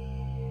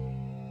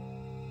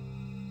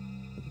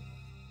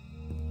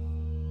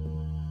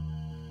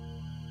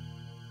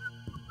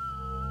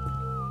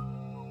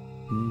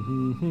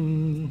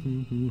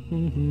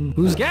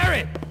 Who's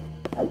Garrett?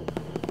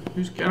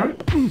 Who's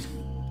Garrett?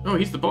 Oh,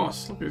 he's the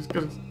boss. Look, he's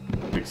got a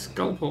big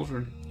skull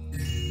pauldron.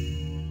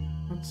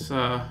 That's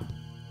an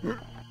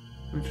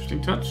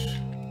interesting touch.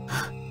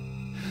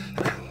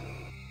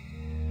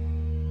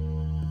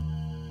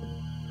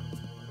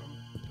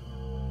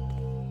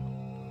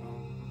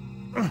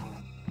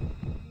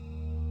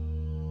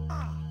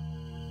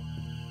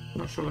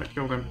 Not sure that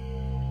killed him.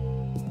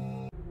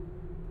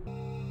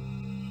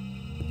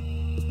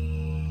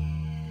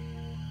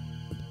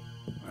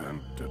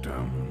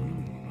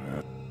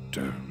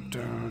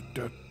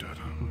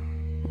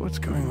 What's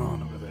going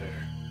on over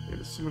there? Yeah,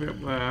 there's somebody up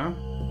there.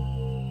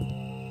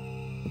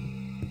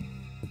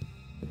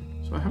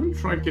 So I haven't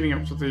tried getting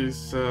up to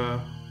these,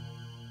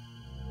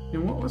 You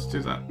know what, let's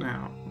do that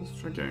now. Let's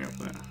try getting up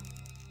there.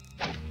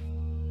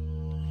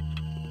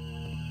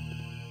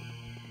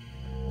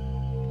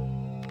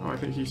 Oh, I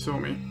think he saw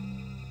me.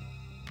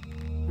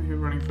 I hear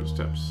running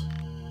footsteps.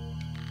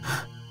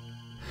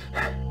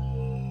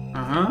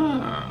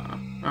 Ah.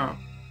 Oh.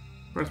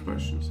 Breath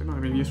potions. They might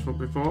have been useful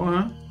before,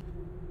 huh?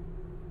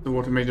 The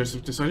water mages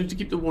have decided to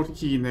keep the water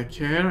key in their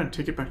care and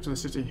take it back to the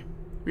city.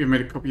 We have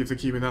made a copy of the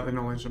key without their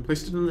knowledge and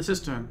placed it in the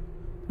cistern.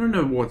 There are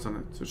no wards on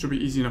it, so it should be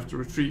easy enough to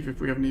retrieve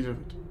if we have need of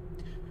it.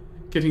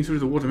 Getting through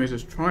the water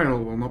mage's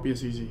trial will not be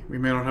as easy. We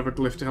may not have a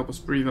glyph to help us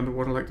breathe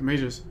underwater like the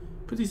mages,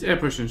 but these air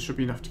potions should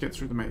be enough to get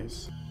through the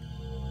maze.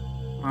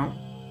 Well,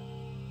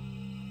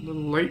 a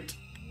little late.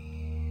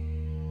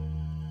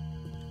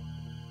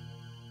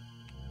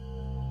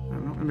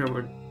 I'm not going to be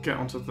able to get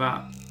onto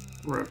that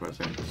rope, I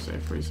think,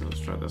 safely, so let's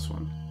try this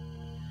one.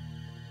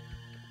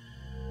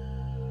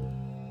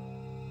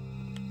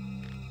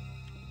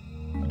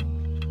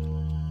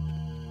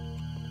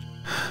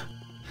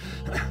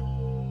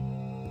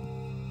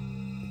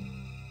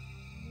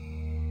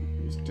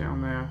 He's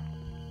down there.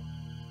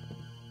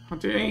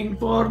 Hunting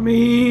for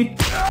me!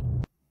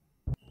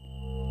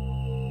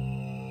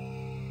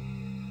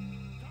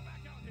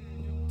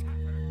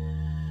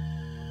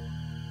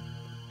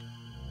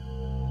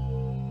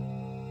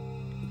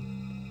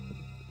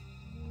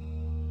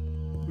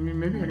 I mean,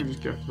 maybe I can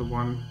just go for the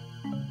one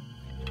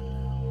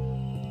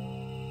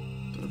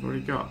that I've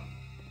already got.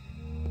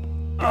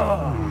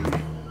 I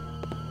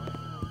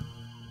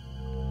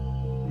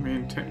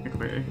mean,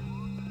 technically.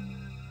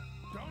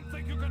 Don't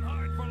think you can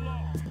hide for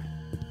long.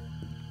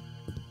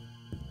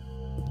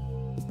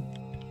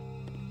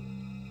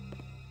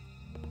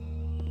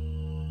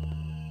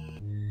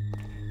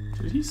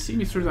 Did he see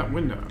me through that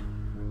window?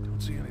 Don't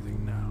see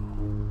anything now.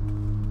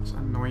 It's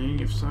annoying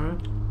if so.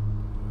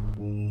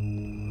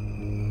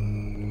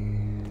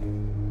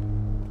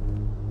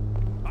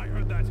 I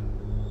heard that.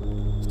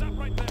 Stop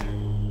right there.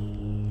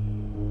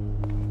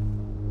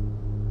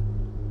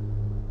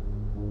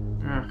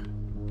 Ugh.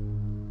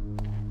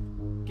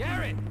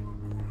 Garrett!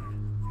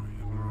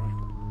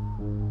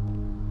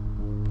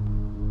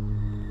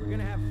 We're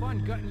gonna have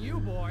fun gutting you,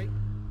 boy.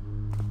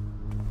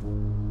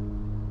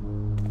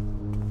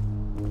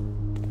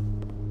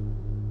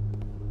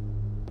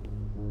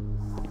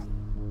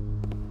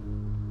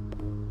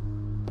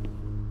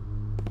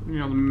 You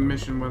know, the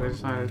mission where they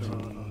decided to...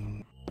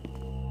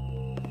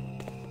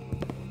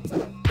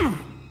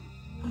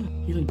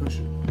 Healing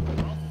potion.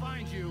 I'll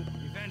find you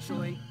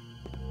eventually.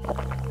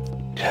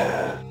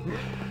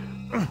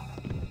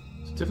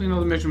 It's definitely not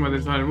the mission where they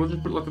decided we'll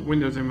just put lots of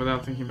windows in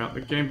without thinking about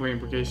the gameplay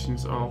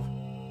implications of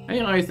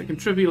AIs that can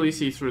trivially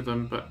see through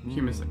them, but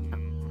humans that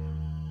can't.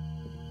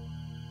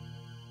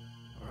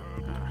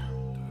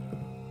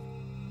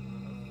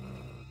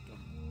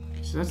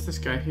 Okay, so that's this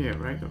guy here,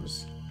 right? That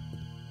was...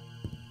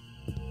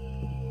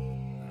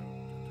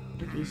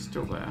 I think he's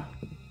still there.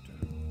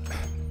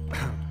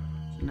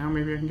 So now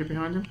maybe I can get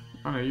behind him?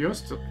 Oh no, you're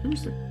still...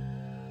 Who's the...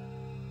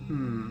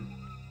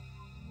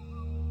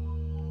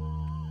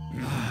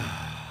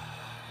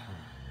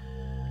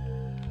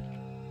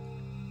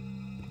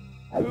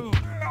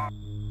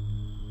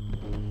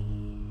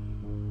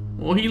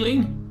 More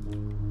healing?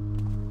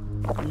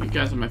 You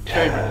guys are my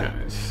favorite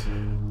guys.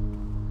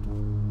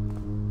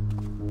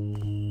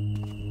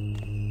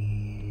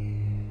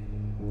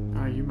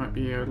 You might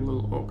be a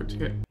little awkward to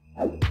hit.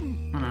 Oh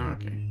no,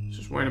 okay.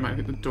 Just worried I might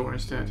hit the door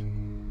instead.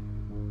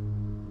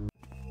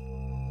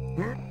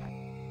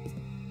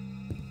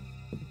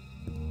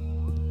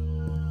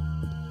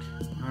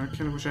 I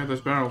kind of wish I had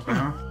those barrels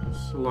now.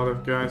 There's a lot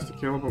of guys to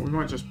kill, but we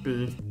might just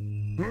be...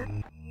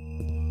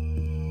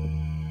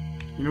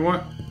 You know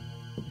what?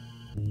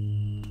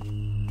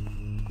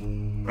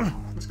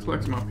 Let's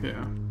collect them up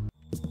here.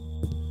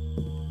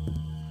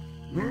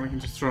 And we can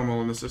just throw them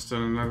all in the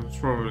cistern, and that's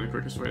probably the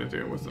quickest way to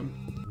deal with them.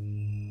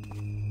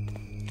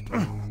 I'll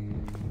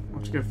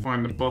have to go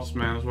find the boss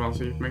man as well,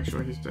 so you can make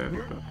sure he's dead.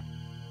 But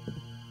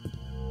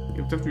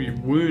he'll definitely be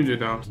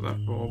wounded after that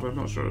fall, but I'm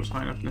not sure it was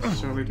high enough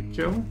necessarily to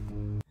kill.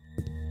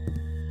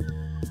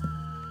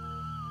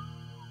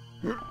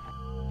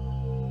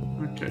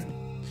 Okay.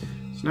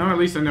 So now at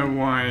least I know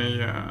why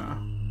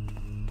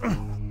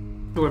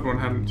well, everyone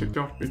hadn't ticked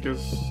off,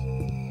 because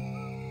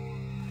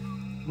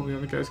all the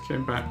other guys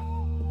came back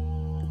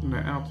from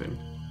their outing.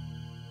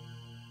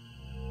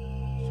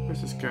 So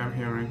where's this guy I'm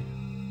hearing?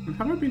 And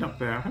have I been up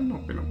there? I have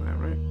not been up there,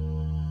 right?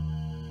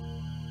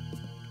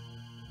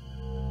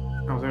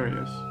 Oh, there he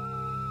is.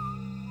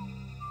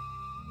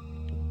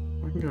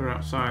 I can go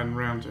outside and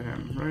round to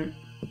him, right?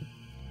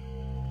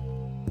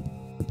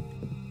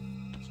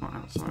 It's not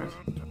outside.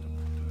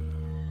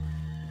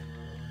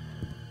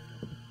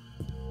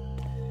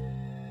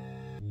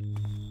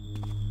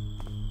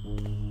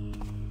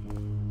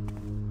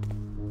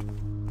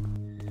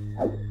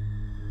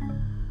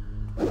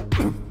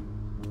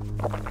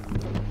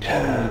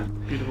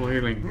 Beautiful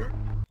healing.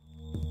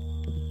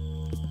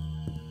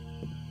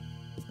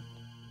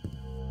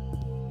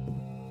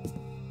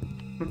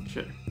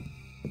 Okay.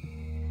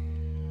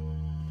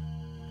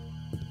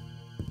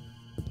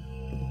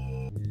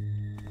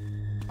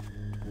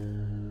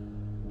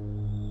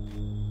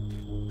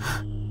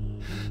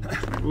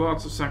 Make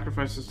lots of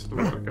sacrifices to the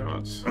water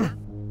gods.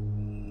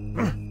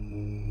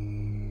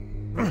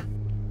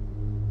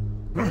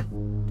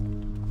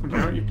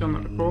 Okay,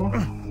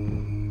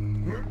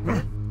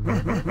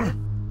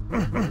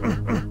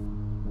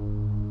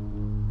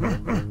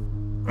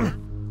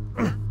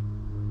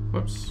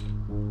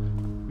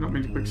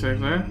 save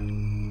there.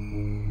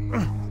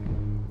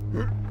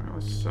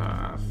 Let's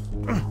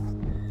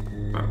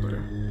that'll do.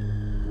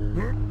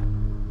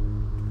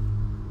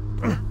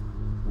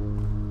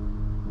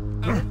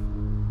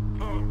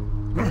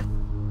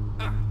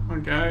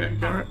 Okay,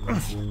 get it.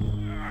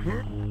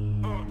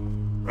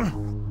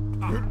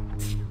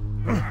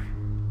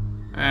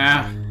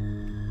 Ah.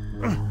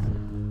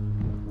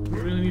 We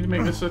really need to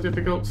make this so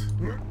difficult.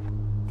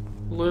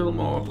 A little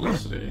more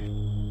velocity.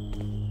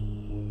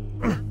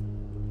 I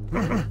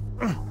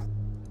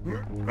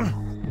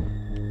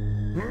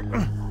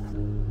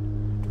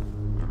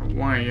don't know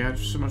why you had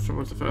so much trouble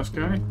with the first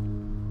guy.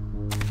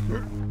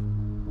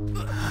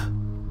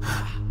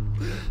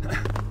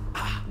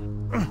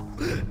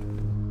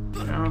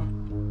 Yeah.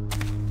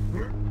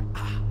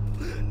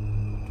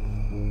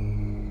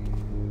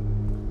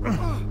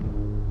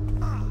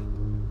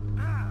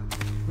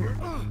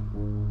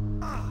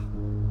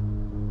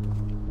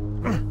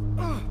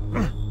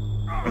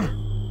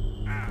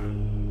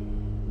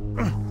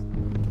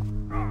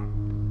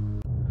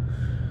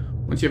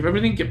 Once you have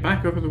everything, get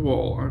back over the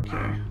wall.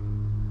 Okay.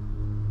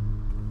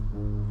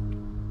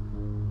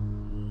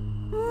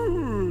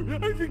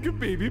 I think a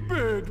baby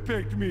bird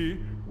pecked me.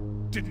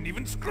 Didn't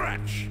even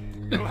scratch.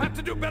 You'll have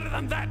to do better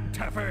than that,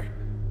 Taffer.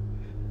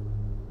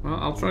 Well,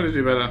 I'll try to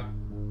do better.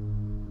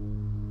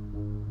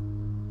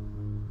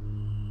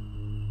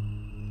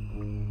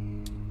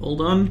 All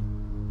done.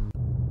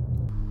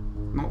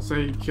 Not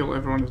say kill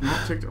everyone is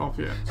not ticked off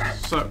yet.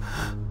 So,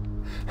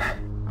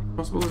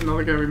 possible there's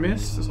another guy we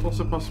missed. It's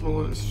also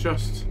possible that it's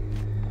just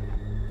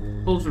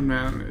Cauldron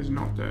Man is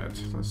not dead.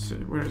 Let's see.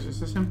 Where is this?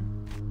 Is this him?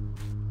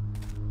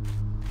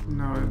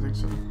 No, I don't think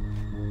so.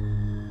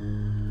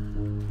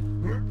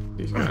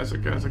 These guys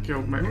are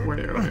killed way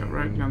earlier,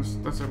 right? Yeah,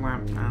 that's a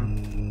lamp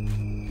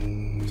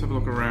man. Let's have a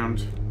look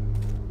around.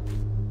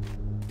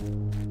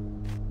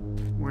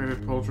 Where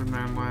did Cauldron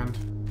Man land?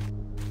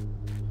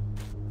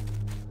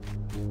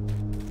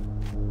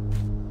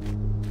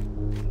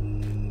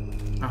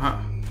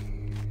 Aha.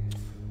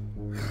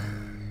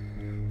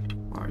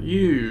 Well,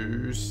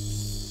 you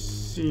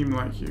seem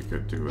like you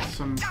could do with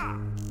some...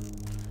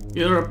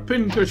 You're a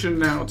pincushion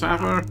now,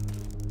 Taffer.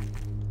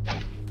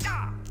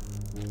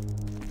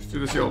 Let's do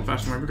this the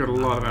old-fashioned way. We've got a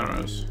lot of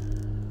arrows.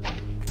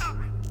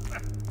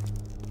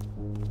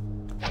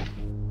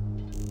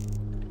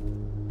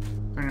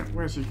 Dang it,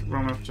 where's he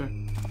run up to?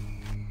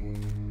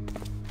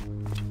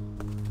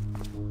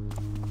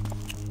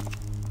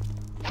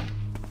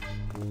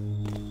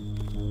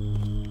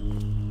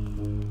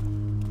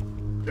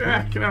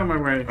 Yeah, get out of my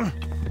way.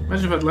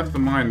 Imagine if I'd left the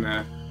mine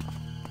there.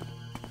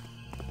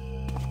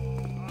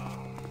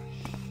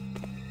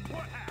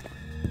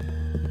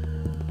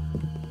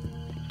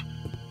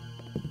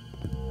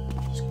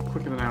 Just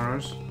quicker than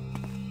arrows.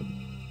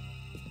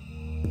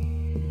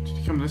 Did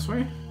he come this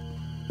way?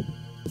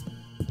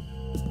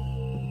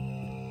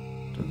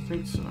 Don't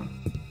think so.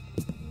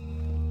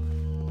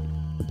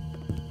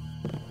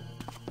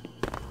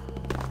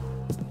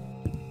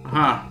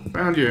 Aha!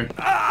 Found you!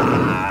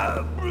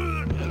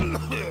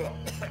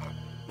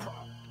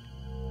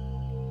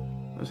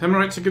 Those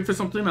hemorrhoids are good for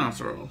something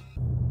after all.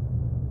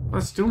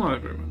 That's still not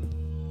agreement.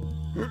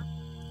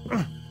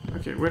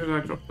 Okay, where did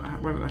I drop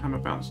that? Where did the hammer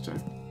bounce to?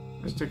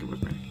 Let's take it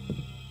with me.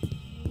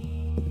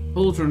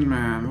 Pauldron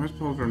Man. Where's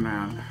Pauldron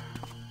Man?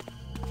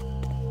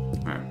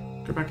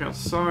 Alright, go back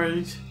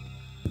outside.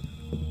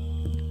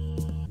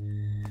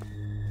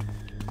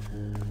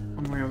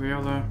 One way or the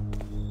other.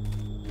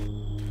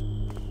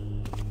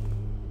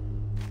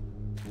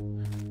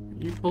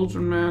 You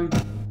Pauldron Man?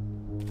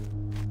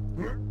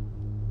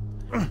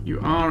 You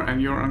are,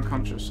 and you're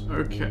unconscious.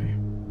 Okay.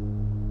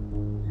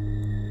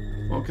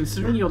 Well,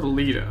 considering you're the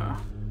leader,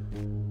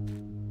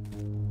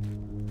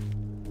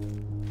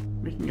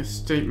 making a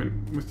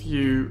statement with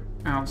you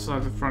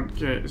outside the front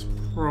gate is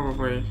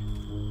probably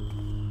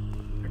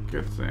a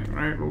good thing,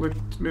 right? Well,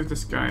 let's move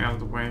this guy out of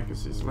the way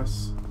because he's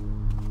less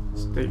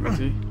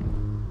statementy.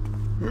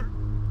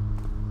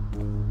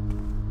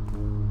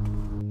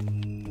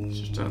 It's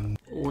just an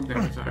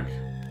ordinary attack.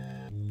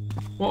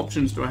 What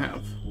options do I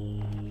have?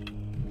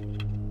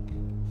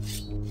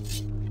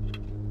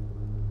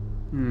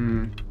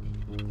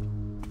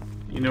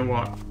 You know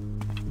what?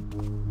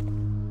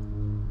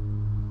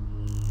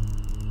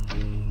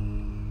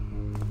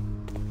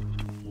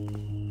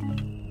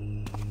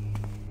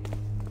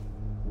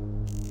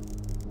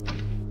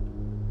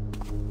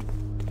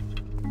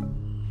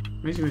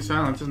 Amazingly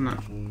silent, isn't it?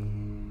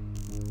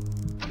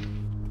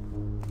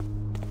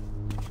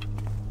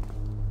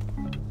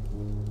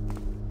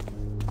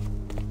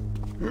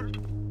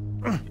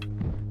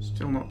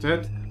 Still not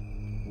dead.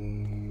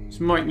 This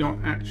might not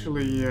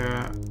actually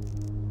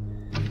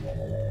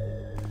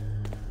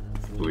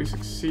fully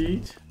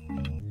succeed.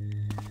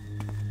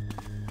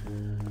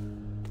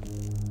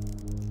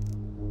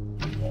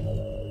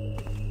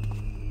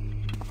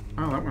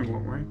 Oh, that went a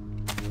long way.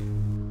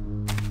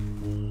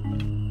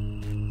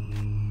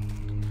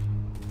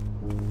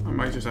 I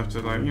might just have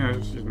to, like, you know,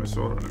 just use my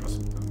sword on him or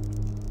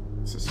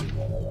something. It's just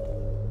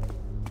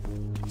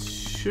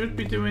should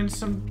be doing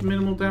some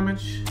minimal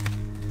damage.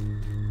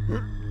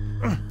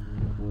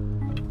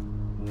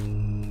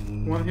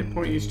 1 hit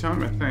point each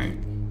time, I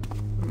think.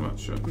 I'm not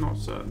sure, not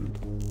certain.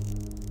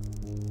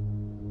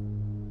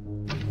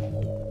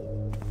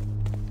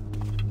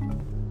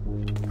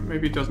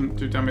 Maybe it doesn't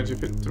do damage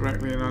if it's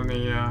directly in on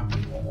the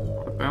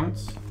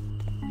bounce.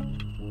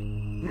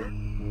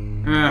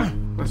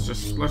 Let's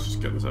just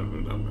get this over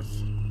and done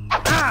with.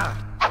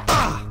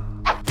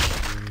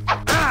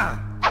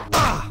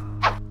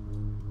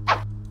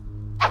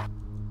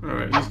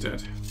 Alright, he's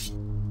dead.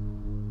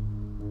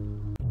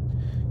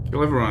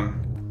 Kill everyone.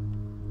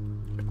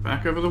 Get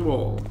back over the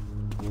wall.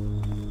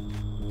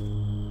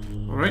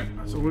 Alright,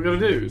 that's all we gotta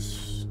do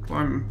is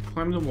climb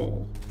the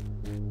wall.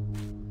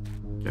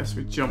 Guess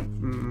we jump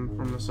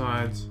from the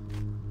sides.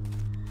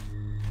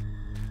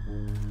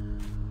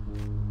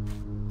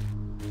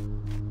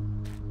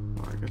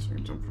 Well, I guess we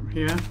can jump from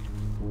here.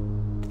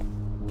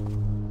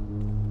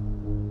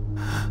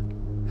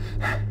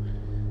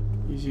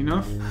 Easy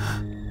enough.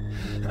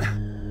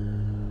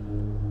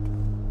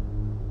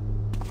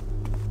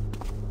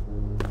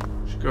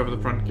 Should go over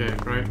the front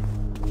gate, right?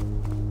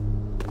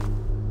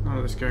 None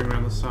of this going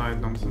around the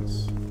side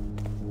nonsense.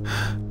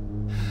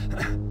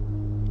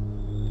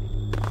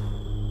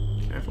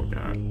 Careful,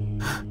 Garrett.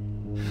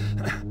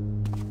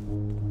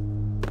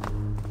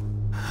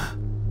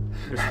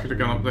 Guess we could have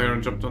gone up there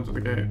and jumped onto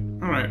the gate.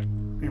 Alright,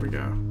 here we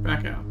go.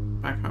 Back out.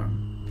 Back home.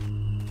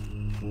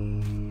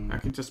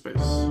 Back into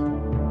space.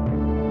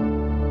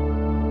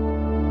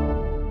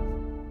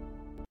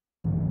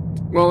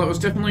 Well, it was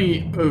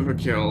definitely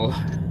overkill.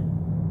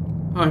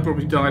 I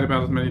probably died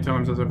about as many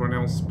times as everyone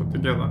else put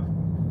together.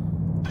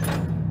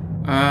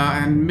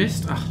 And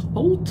missed a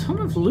whole ton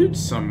of loot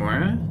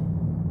somewhere.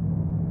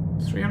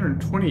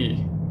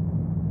 320.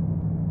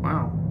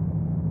 Wow.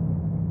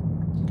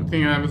 Good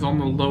thing I was on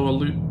the lower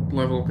loot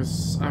level,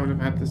 because I would have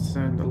had to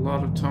spend a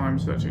lot of time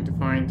searching to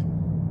find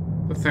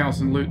the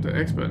 1,000 loot the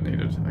expert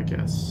needed, I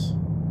guess.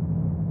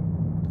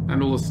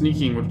 And all the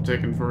sneaking would have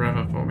taken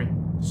forever for me.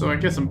 So I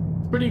guess I'm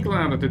pretty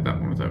glad I did that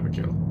one with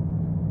overkill.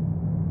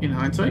 In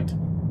hindsight,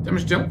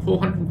 damage dealt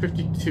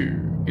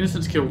 452.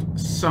 Innocents killed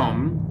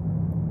some,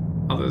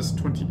 others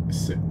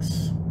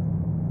 26.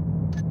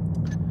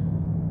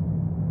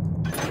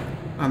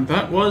 And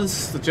that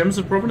was the Gems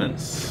of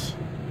Provenance.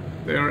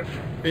 There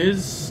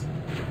is,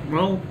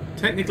 well,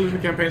 technically the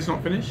campaign's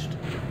not finished.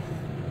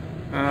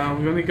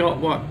 We've only got,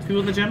 what, 2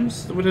 of the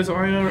gems? The Widow's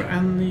Ire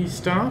and the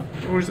Staff?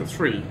 Or is it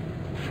 3?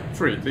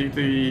 3.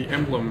 The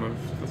emblem of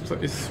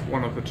is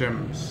one of the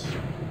gems.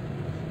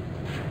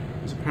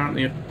 There's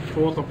apparently a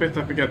 4th or 5th,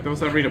 I forget. There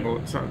was that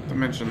readable to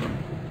mention them.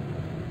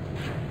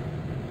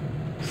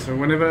 So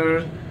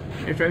whenever,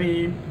 if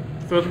any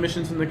further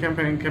missions in the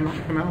campaign come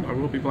out, I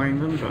will be playing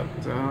them, but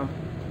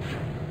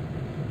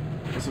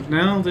as of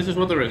now, this is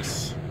what there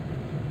is.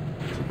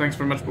 So thanks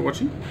very much for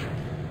watching,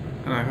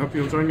 and I hope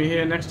you'll join me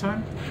here next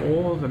time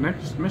for the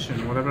next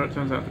mission, whatever it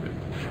turns out to be.